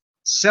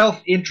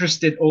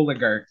self-interested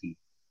oligarchy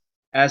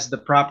as the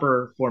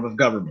proper form of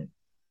government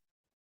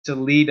to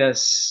lead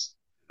us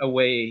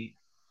away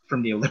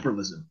from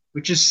neoliberalism,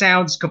 which just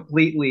sounds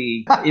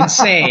completely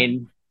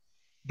insane.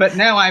 But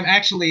now I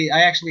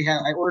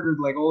ordered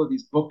like all of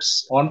these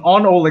books on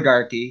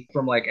oligarchy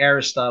from like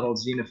Aristotle,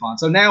 Xenophon.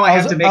 So now I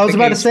have to I make was the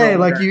about to case for say,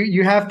 like oligarchy.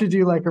 you have to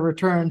do like a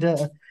return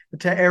to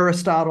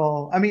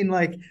Aristotle. I mean,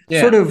 like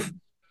sort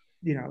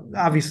Yeah, of,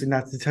 obviously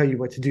not to tell you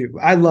what to do.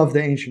 I love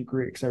the ancient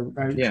Greeks. I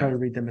try yeah, to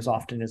read them as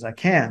often as I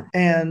can.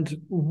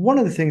 And one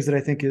of the things that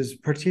I think is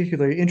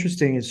particularly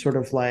interesting is sort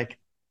of like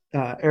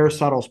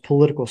Aristotle's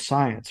political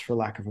science, for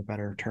lack of a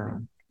better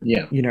term.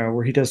 yeah,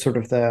 Where he does sort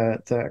of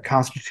the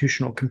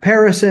constitutional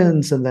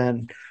comparisons, and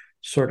then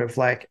sort of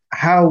like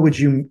how would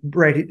you,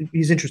 right?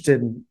 He's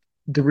interested in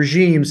the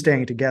regime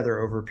staying together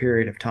over a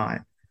period of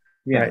time,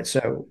 yeah. right?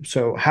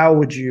 So how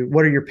would you?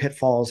 What are your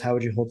pitfalls? How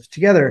would you hold it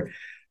together?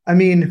 I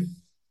mean,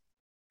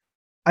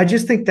 I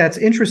just think that's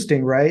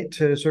interesting, right?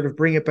 To sort of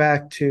bring it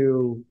back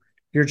to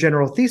your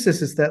general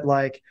thesis is that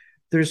like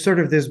there's sort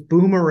of this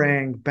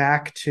boomerang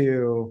back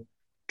to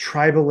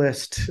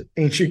tribalist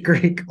ancient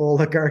Greek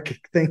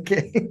oligarchic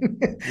thinking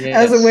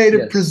as a way Yes, to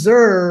yes,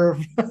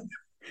 preserve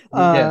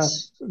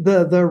yes,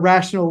 the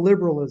rational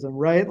liberalism,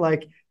 right?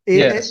 Like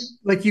yes.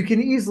 like you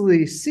can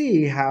easily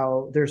see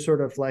how there's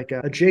sort of like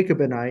a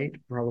Jacobinite,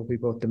 probably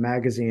both the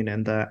magazine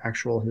and the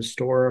actual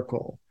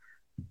historical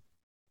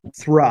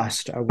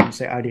thrust. I wouldn't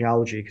say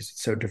ideology because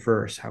it's so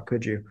diverse. How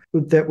could you?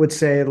 That would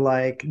say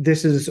like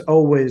this is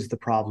always the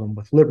problem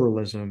with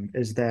liberalism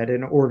is that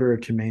in order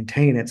to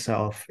maintain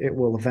itself, it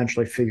will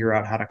eventually figure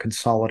out how to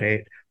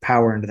consolidate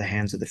power into the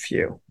hands of the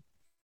few.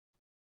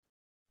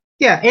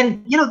 Yeah,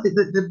 and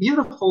the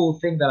beautiful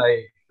thing that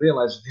I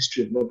realized in the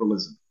history of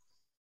liberalism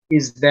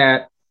is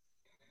that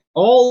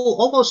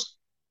almost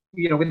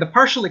with the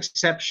partial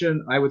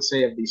exception, I would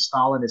say, of the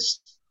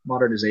Stalinist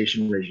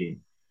modernization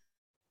regime,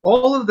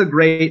 all of the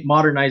great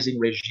modernizing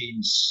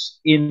regimes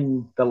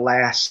in the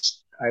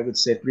last, I would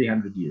say,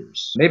 300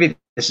 years. Maybe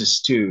this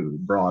is too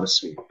broad a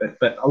sweep,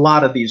 but a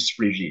lot of these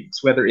regimes,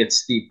 whether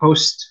it's the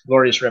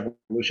post-Glorious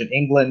Revolution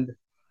England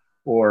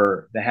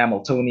or the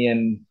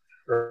Hamiltonian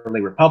early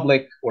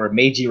republic or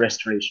Meiji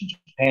Restoration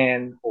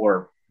Japan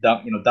or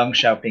Deng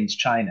Xiaoping's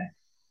China,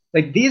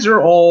 like these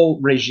are all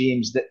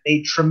regimes that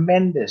made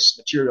tremendous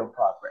material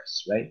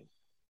progress, right?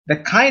 The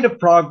kind of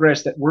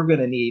progress that we're going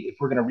to need if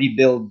we're going to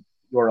rebuild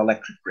your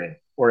electric grid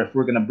or if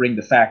we're going to bring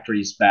the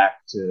factories back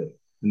to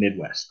the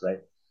Midwest, right?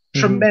 Mm-hmm.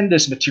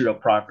 Tremendous material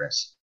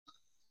progress.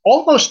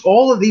 Almost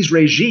all of these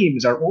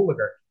regimes are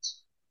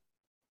oligarchies.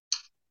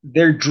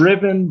 They're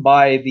driven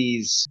by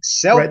these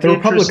Right. The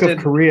Republic of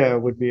self-interested, Korea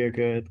would be a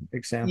good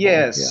example.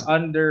 yes, Yeah.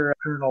 under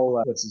Colonel,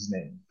 what's his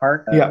name?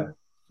 Park. Yeah.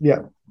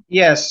 Yeah.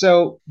 Yeah,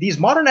 so these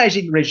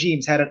modernizing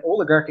regimes had an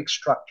oligarchic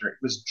structure. It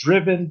was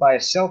driven by a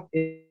self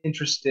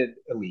interested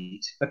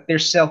elite, but their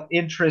self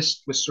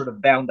interest was sort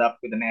of bound up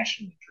with the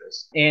national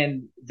interest.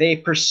 And they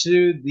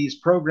pursued these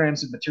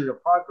programs of material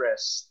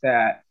progress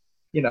that,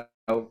 you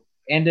know,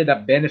 ended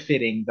up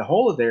benefiting the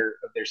whole of their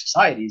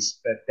societies,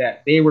 but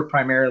that they were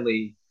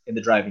primarily in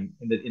the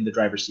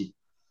driver's seat.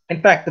 In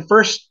fact, the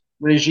first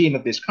regime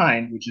of this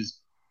kind, which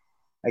is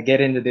I get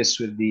into this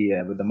with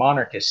the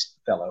monarchist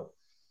fellow,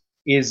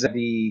 is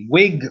the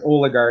Whig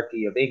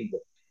oligarchy of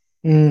England.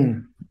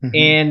 Mm. Hmm.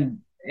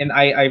 And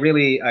I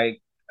really I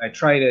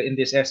try to in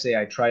this essay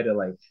I try to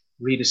like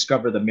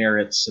rediscover the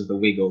merits of the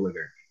Whig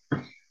oligarchy.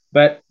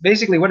 But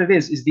basically, what it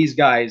is these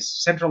guys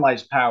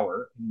centralized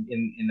power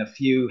in a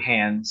few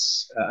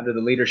hands under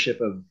the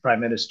leadership of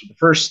the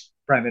first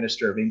Prime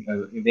Minister of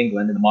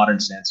England in the modern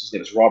sense. His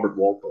name is Robert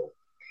Walpole.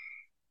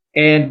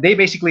 And they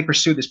basically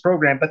pursued this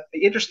program. But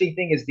the interesting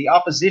thing is the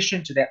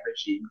opposition to that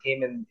regime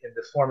came in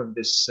the form of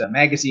this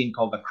magazine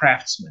called The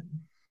Craftsman,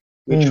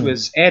 which Mm.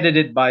 was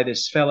edited by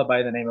this fella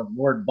by the name of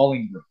Lord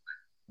Bolingbroke.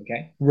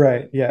 Okay.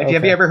 Right. Yeah. Have you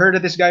Okay. ever heard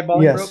of this guy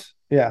Bolingbroke? Yes.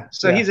 Yeah.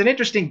 So Yeah. he's an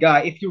interesting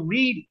guy. If you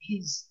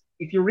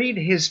read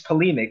his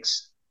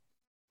polemics,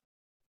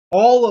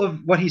 all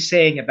of what he's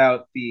saying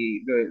about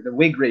the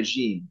Whig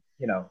regime,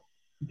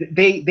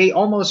 they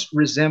almost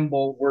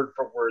resemble word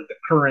for word the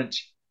current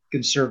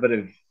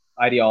conservative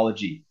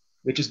ideology,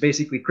 which is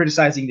basically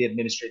criticizing the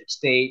administrative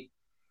state,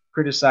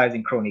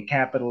 criticizing crony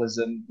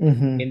capitalism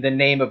Hmm. in the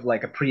name of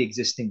like a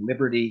pre-existing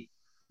liberty.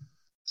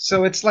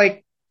 So it's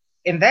like,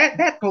 and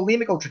that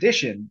polemical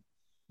tradition,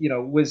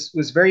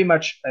 was very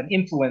much an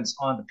influence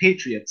on the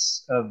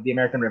patriots of the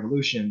American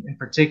Revolution, in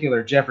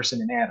particular Jefferson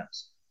and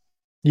Adams.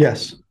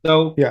 Yes.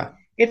 So Yeah.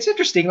 it's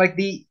interesting, like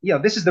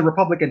this is the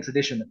Republican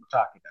tradition that we're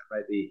talking about,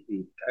 right?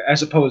 The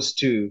as opposed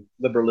to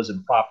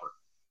liberalism proper.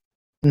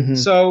 Hmm.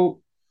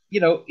 So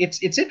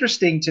it's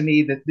interesting to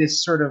me that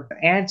this sort of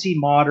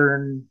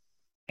anti-modern,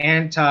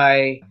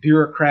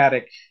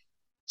 anti-bureaucratic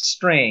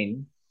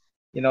strain,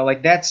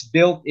 like that's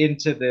built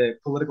into the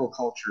political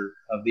culture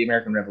of the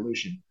American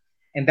Revolution,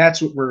 and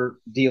that's what we're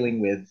dealing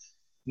with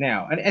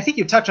now. And I think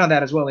you touch on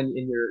that as well in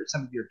your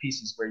some of your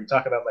pieces where you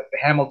talk about like the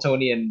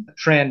Hamiltonian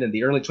trend in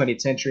the early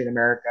 20th century in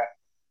America,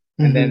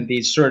 and then Hmm.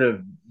 these sort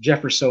of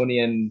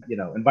Jeffersonian,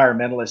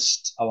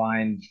 environmentalist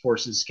aligned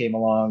forces came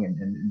along,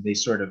 and they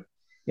sort of,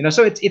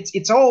 so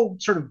it's all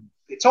sort of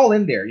it's all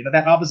in there.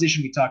 That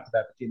opposition we talked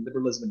about between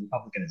liberalism and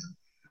republicanism,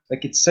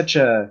 like it's such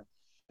a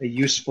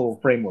useful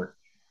framework.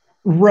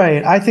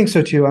 Right. I think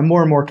so too. I'm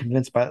more and more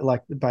convinced by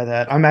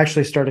that. I'm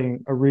actually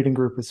starting a reading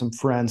group with some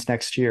friends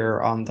next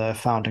year on the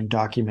founding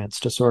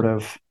documents to sort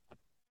of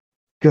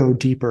go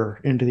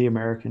deeper into the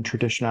American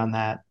tradition on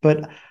that.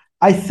 But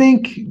I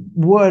think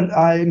what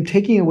I'm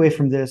taking away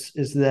from this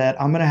is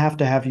that I'm going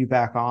to have you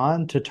back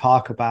on to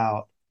talk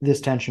about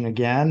this tension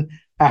again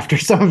after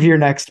some of your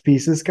next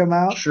pieces come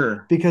out.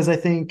 Sure. Because I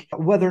think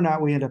whether or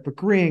not we end up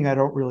agreeing, I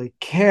don't really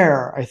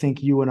care. I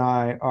think you and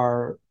I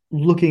are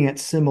looking at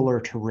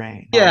similar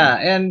terrain. Yeah,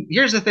 and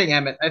here's the thing,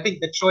 Emmett. I think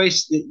the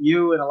choice that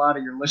you and a lot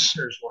of your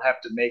listeners will have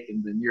to make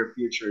in the near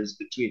future is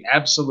between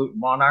absolute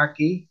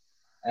monarchy,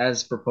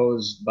 as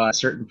proposed by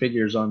certain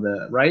figures on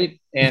the right,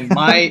 and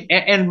my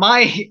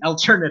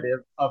alternative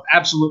of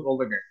absolute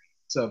oligarchy.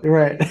 So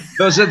Right.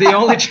 those are the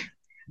only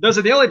those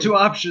are the only two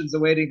options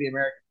awaiting the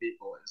American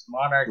people is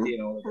monarchy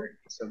and oligarchy.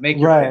 So make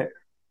your pick. Right.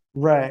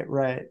 Right.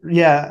 Right.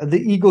 Yeah. The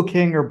Eagle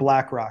King or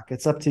BlackRock.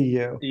 It's up to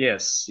you.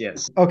 Yes,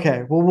 yes.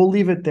 Okay, well, we'll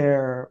leave it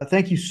there.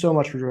 Thank you so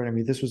much for joining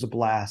me. This was a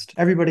blast.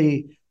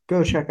 Everybody,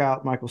 go check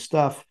out Michael's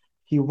stuff.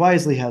 He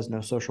wisely has no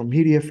social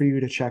media for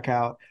you to check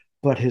out,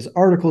 but his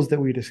articles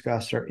that we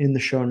discussed are in the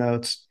show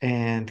notes.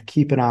 And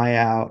keep an eye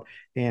out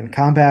in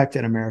Compact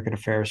and American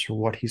Affairs for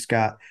what he's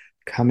got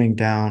coming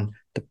down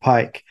the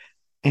pike.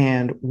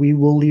 And we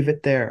will leave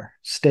it there.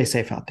 Stay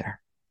safe out there.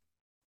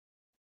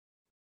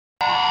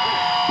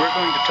 We're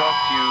going to talk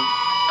to you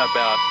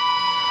about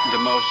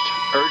the most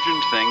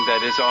urgent thing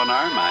that is on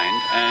our mind,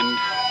 and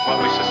what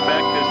we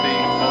suspect is the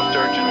most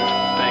urgent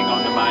thing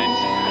on the minds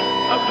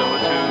of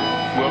those who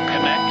will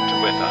connect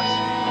with us.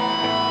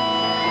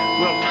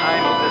 We'll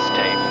title this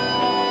tape